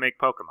use that to make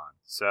Pokemon,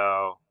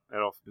 so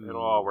it'll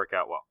all work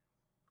out well.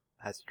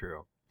 That's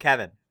true.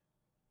 Kevin?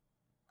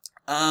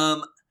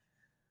 I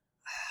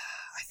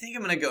think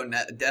I'm gonna go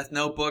Death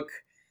Notebook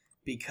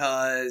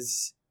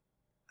because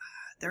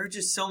there are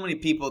just so many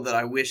people that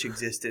I wish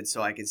existed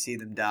so I could see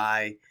them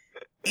die,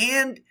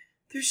 and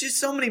there's just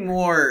so many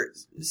more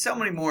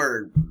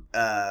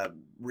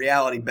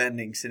reality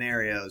bending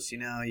scenarios. You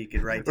know, you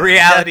could write down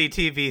Reality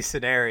TV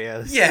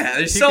scenarios. Yeah,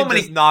 there's You so can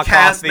many just knock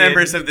cast off the-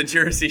 members of the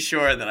Jersey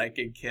Shore that I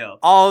could kill.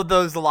 All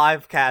those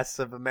live casts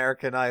of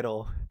American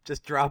Idol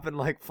just dropping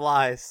like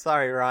flies.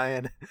 Sorry,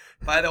 Ryan.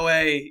 By the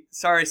way,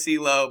 sorry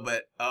CeeLo,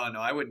 but oh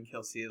no, I wouldn't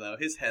kill CeeLo.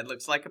 His head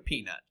looks like a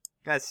peanut,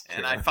 That's true.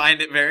 and I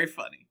find it very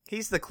funny.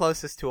 He's the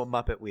closest to a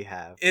Muppet we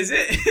have. Is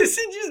it just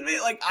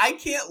me? Like, I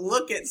can't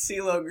look at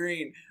CeeLo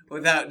Green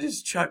without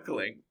just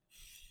chuckling.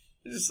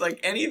 Just like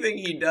anything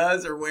he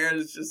does or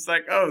wears is just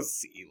like, oh,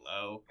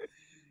 CeeLo,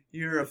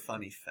 you're a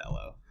funny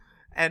fellow.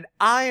 And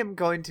I am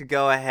going to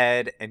go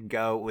ahead and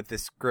go with the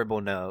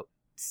Scribble Note.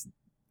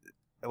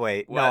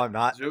 Wait, What? no, I'm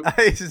not. Zoop.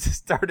 I just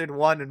started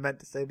one and meant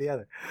to say the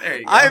other. There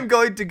you go. I am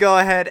going to go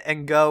ahead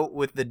and go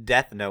with the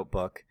Death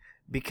Notebook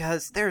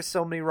because there's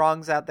so many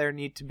wrongs out there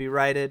need to be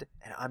righted,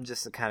 and I'm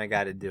just the kind of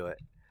guy to do it.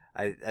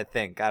 I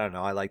think. I don't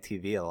know. I like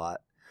TV a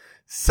lot.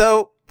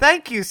 So,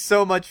 thank you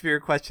so much for your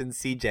questions,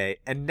 CJ.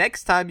 And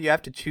next time you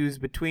have to choose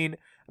between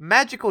a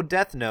magical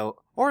Death Note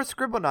or a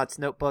Scribblenauts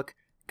notebook,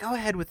 go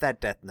ahead with that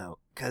Death Note,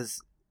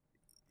 because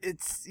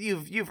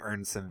you've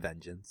earned some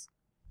vengeance.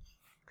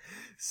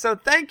 So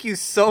thank you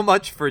so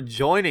much for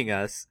joining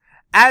us.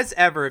 As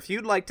ever, if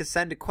you'd like to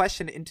send a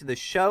question into the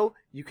show,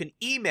 you can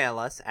email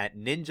us at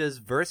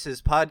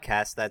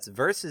ninjasversuspodcast, that's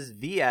versus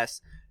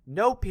VS,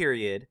 no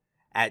period,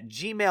 at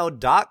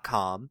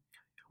gmail.com.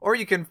 Or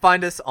you can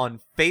find us on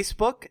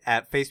Facebook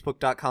at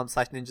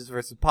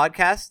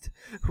facebook.com/ninjasversuspodcast.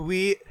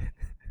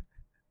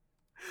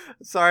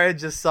 Sorry, I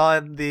just saw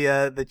in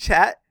the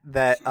chat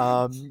that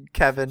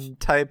Kevin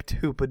typed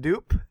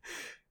hoopadoop.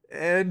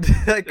 And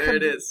I There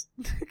it is.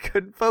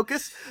 couldn't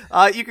focus.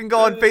 You can go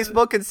on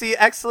Facebook and see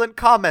excellent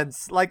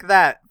comments like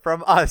that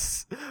from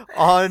us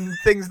on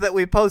things that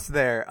we post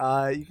there.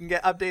 You can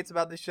get updates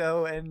about the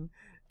show and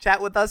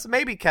chat with us.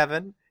 Maybe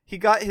Kevin. He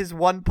got his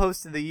one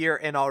post of the year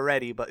in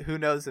already, but who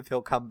knows if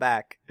he'll come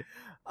back.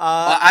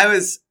 I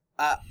was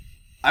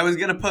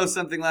gonna post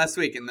something last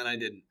week and then I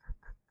didn't.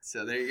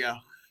 So there you go.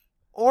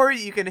 Or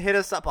you can hit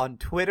us up on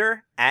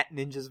Twitter at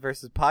Ninjas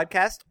vs.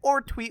 Podcast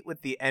or tweet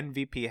with the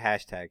MVP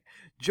hashtag.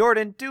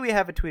 Jordan, do we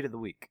have a tweet of the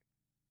week?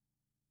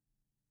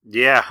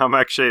 Yeah,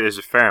 there's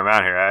a fair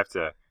amount here. I have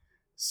to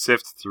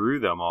sift through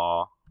them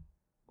all.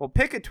 Well,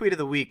 pick a tweet of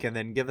the week and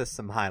then give us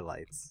some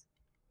highlights.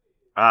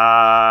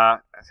 I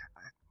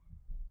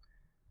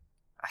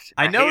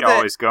know hate that-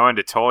 always going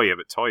to Toya,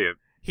 but Toya,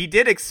 He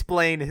did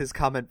explain his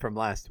comment from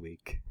last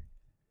week.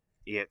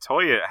 yeah,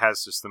 Toya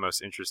has just the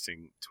most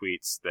interesting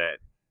tweets that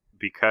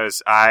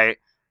because I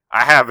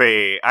have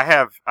a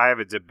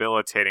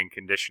debilitating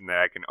condition that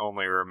I can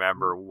only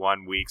remember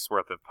 1 week's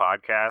worth of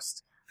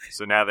podcast.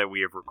 So now that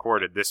we have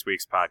recorded this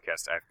week's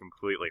podcast, I've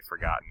completely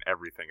forgotten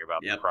everything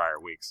about the prior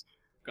weeks.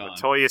 Gone. But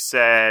Toya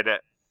said,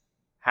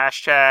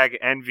 hashtag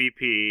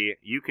MVP,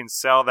 you can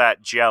sell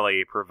that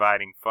jelly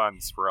providing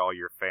funds for all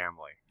your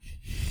family.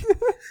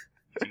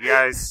 You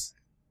guys...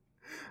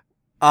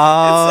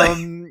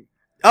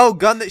 Oh,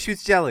 gun that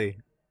shoots jelly.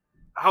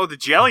 Oh, the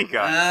jelly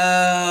gun.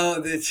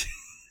 Oh, It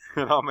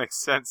all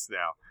makes sense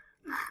now.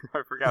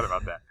 I forgot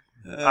about that.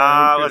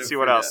 I Let's see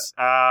what else.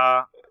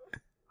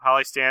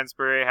 Holly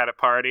Stansbury had a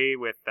party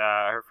with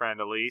her friend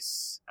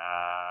Elise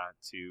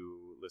to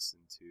listen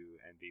to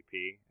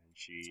MVP, and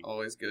she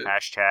Always good.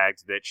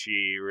 hashtagged that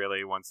she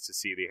really wants to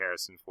see the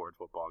Harrison Ford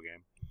football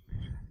game.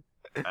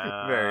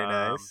 Very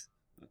nice.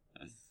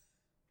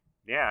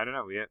 Yeah, I don't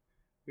know.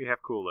 We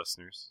have cool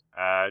listeners.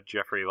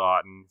 Jeffrey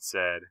Lawton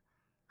said.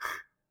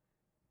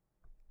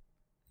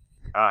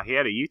 He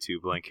had a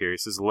YouTube link here. He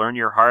says, "Learn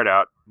your heart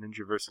out,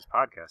 Ninja vs.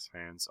 Podcast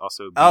fans."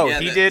 Also, Oh, Yeah,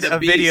 he the- did the a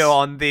bees. video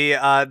on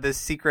the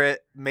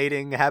secret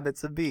mating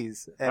habits of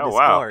bees, and Oh, it's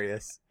wow.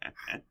 glorious.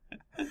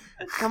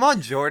 Come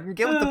on, Jordan,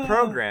 get with the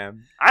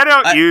program. I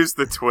don't I- use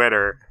the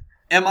Twitter.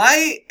 Am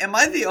I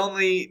the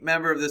only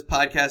member of this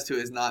podcast who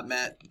has not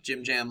met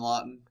Jim Jam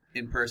Lawton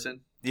in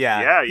person?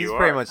 Yeah, you he's are.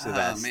 pretty much the Oh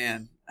best.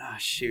 man. Oh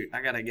shoot.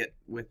 I gotta get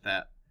with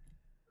that.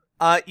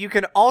 You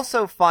can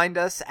also find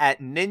us at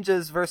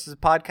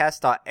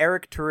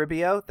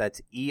ninjasversuspodcast.erictoribio. That's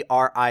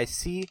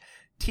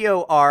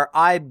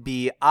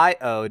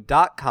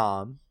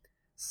TORIBIO.com.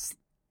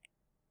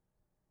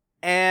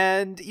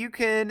 And you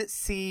can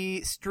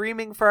see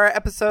streaming for our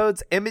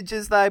episodes,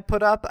 images that I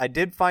put up. I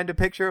did find a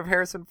picture of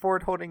Harrison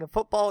Ford holding a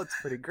football. It's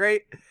pretty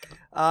great.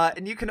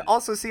 And you can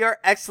also see our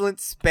excellent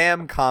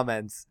spam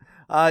comments.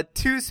 2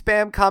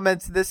 spam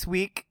comments this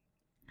week.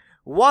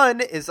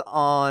 One is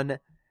on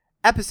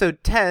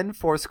episode 10,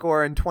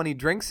 420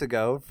 drinks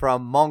ago,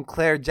 from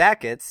Montclair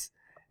Jackets.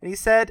 And he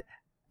said,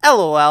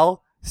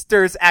 LOL,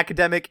 stirs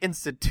academic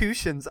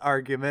institutions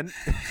argument.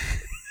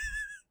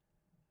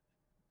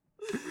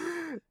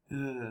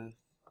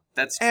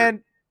 That's true.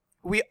 And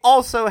we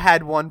also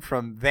had one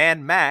from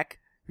Van Mack,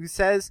 who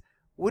says,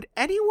 would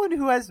anyone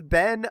who has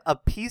been a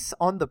piece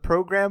on the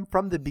program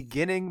from the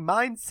beginning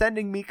mind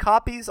sending me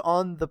copies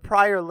on the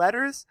prior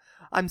letters?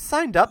 I'm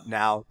signed up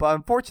now, but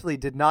unfortunately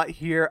did not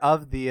hear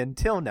of the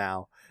until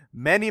now.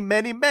 Many,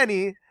 many,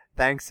 many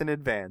thanks in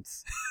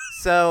advance.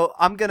 So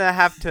I'm going to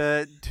have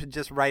to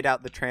just write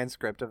out the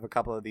transcript of a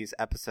couple of these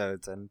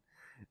episodes and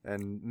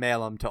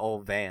mail them to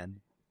old Van.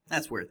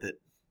 That's worth it.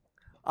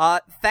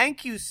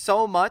 Thank you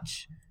so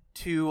much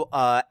to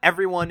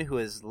everyone who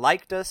has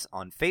liked us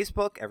on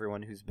Facebook,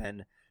 everyone who's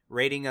been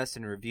rating us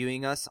and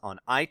reviewing us on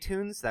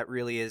iTunes. That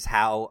really is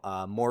how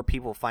more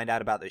people find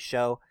out about the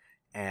show,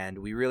 and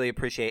we really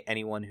appreciate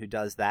anyone who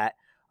does that.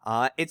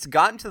 It's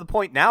gotten to the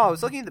point now, I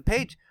was looking at the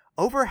page,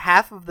 over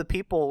half of the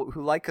people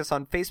who like us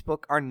on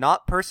Facebook are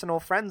not personal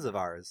friends of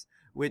ours,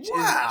 which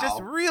is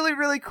just really,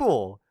 really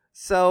cool.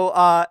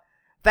 So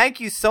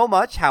thank you so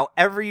much,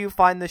 however you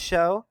find the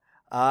show.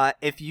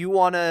 If you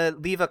want to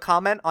leave a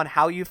comment on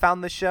how you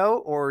found the show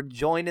or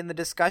join in the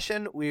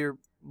discussion, we're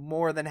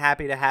more than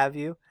happy to have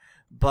you.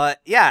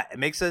 But yeah, it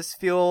makes us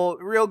feel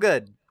real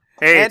good.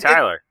 Hey, and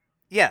Tyler.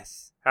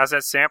 Yes. How's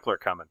that sampler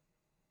coming?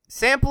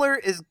 Sampler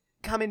is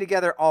coming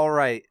together all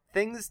right.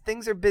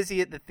 Things are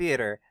busy at the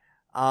theater,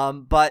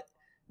 but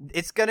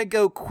it's gonna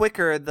go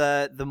quicker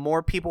the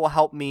more people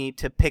help me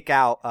to pick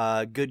out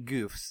good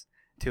goofs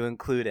to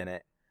include in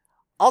it.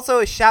 Also,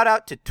 a shout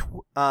out to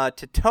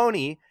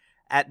Tony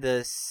at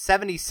the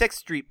 76th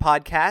Street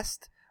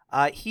podcast.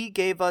 He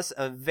gave us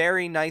a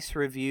very nice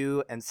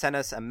review and sent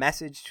us a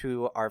message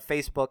to our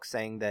Facebook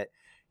saying that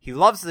he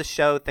loves the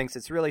show, thinks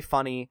it's really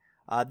funny.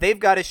 They've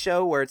got a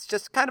show where it's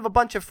just kind of a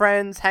bunch of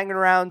friends hanging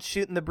around,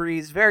 shooting the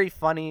breeze. Very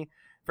funny,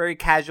 very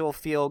casual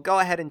feel. Go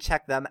ahead and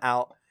check them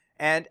out.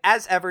 And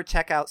as ever,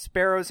 check out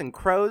Sparrows and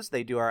Crows.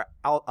 They do our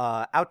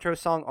outro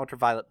song,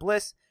 Ultraviolet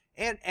Bliss.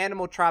 And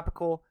Animal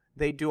Tropical.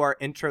 They do our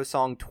intro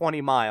song,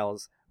 20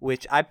 Miles,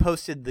 which I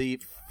posted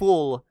the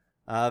full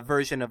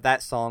version of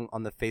that song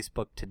on the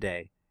Facebook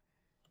today.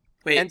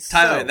 Wait, and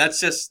Tyler,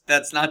 that's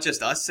not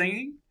just us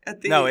singing?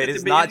 No, it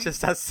is not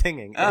just us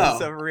singing. It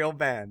is a real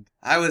band.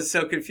 I was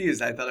so confused.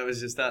 I thought it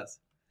was just us.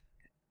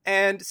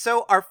 And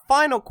so our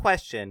final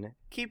question,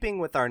 keeping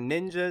with our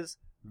Ninjas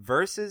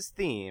versus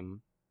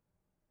theme,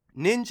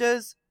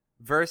 Ninjas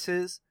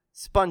versus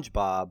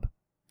SpongeBob,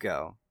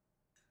 go.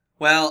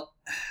 Well,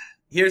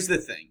 here's the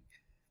thing.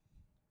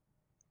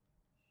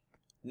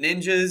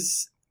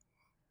 Ninjas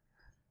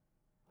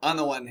on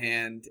the one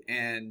hand,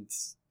 and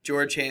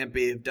George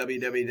Hampy of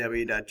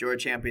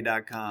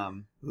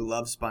www.georgehampy.com, who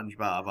loves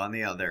SpongeBob, on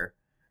the other.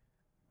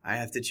 I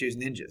have to choose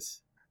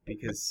Ninjas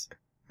because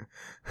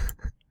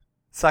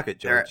suck it,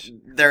 George.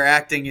 Their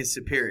acting is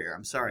superior.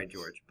 I'm sorry,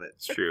 George, but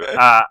it's true.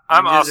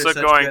 I'm also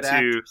going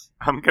to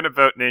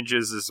vote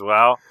Ninjas as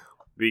well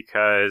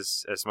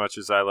because as much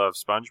as I love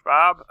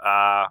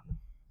SpongeBob,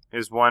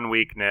 his one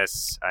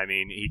weakness, I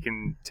mean, he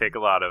can take a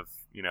lot of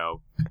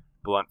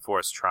blunt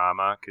force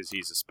trauma because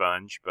he's a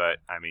sponge, but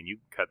I mean, you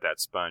can cut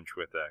that sponge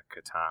with a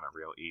katana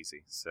real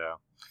easy. So,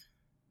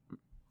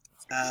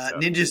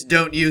 ninjas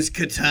don't use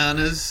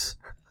katanas.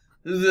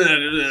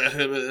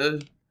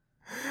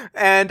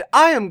 And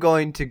I am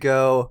going to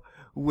go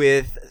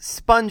with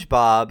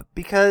SpongeBob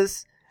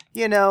because,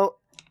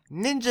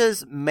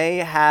 ninjas may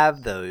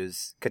have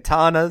those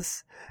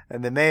katanas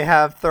and they may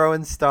have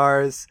throwing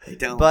stars, they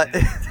don't, but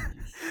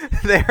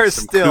there's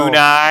still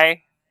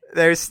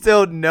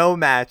no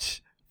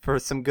match for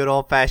some good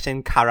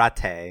old-fashioned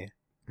karate.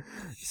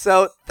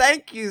 So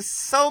thank you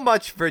so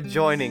much for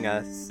joining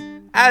us.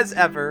 As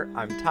ever,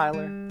 I'm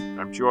Tyler.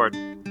 I'm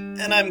Jordan.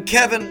 And I'm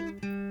Kevin.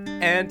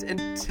 And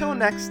until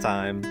next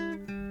time,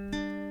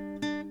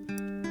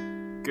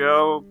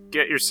 go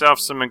get yourself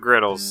some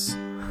McGriddles.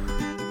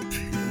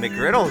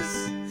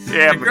 McGriddles?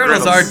 Yeah,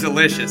 McGriddles are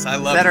delicious. I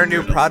love Is that McGriddles. our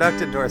new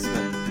product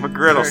endorsement?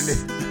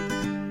 McGriddles.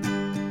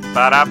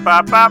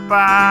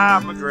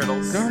 Ba-da-ba-ba-ba,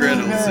 McGriddles. Gonna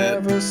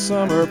have a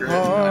summer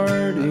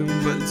party.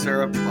 Putting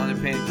syrup on a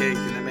pancake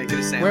and then making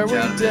a where sandwich we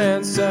out of it.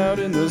 dance out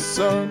in the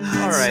sun.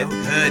 All right. So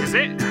good. Is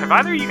it? Have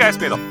either of you guys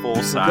made a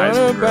full-size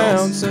Gonna McGriddles?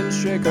 bounce and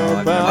shake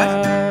our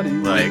bodies.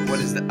 Like, What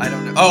is that? I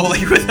don't know. Oh,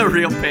 like with a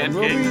real We'll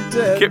pancake. be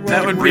dead Get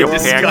that when would real be we're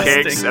pancakes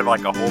disgusting. and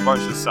like a whole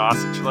bunch of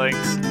sausage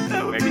links.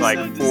 That would Make be like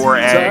so 4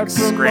 eggs,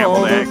 Aside from scrambled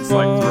all the eggs,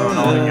 like throw it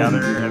all fun.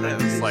 together, and That then would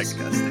just be like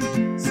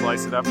disgusting.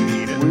 slice it up and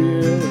eat it.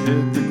 We'll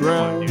hit the I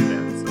ground. want to do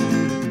that.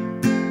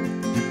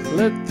 So.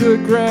 Let the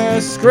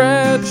grass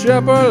scratch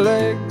up our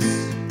legs,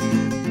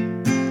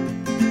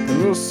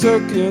 and we'll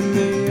soak in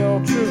the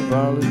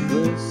ultraviolet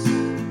bliss.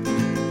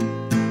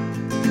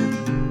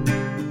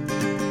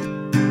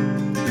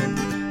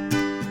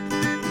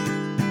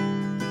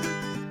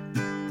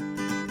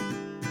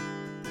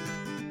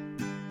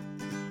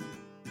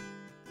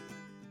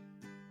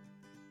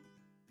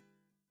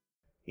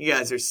 You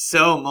guys are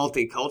so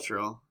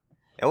multicultural.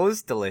 It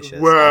was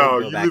delicious. Wow, I'll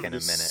you go back live in in a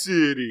the minute.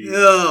 city.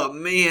 Oh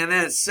man,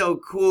 that's so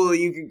cool.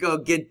 You can go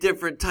get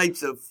different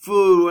types of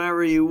food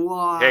whenever you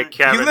want. Hey,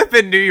 Kevin. You live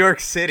in New York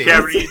City.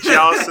 Kevin, are you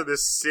jealous of the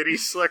city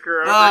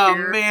slicker over Oh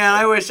here? man,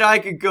 I wish I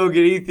could go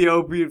get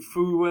Ethiopian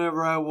food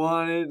whenever I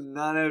wanted and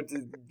not have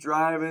to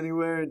drive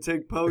anywhere and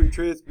take public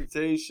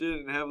transportation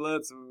and have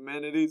lots of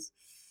amenities.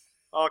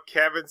 All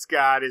Kevin's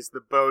got is the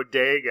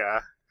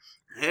bodega.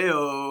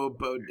 Hey-oh,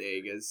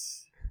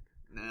 bodegas.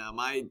 No,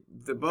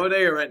 the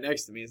bodega right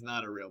next to me is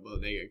not a real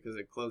bodega because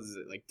it closes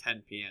at like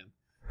 10 p.m.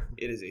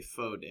 It is a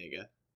faux-dega.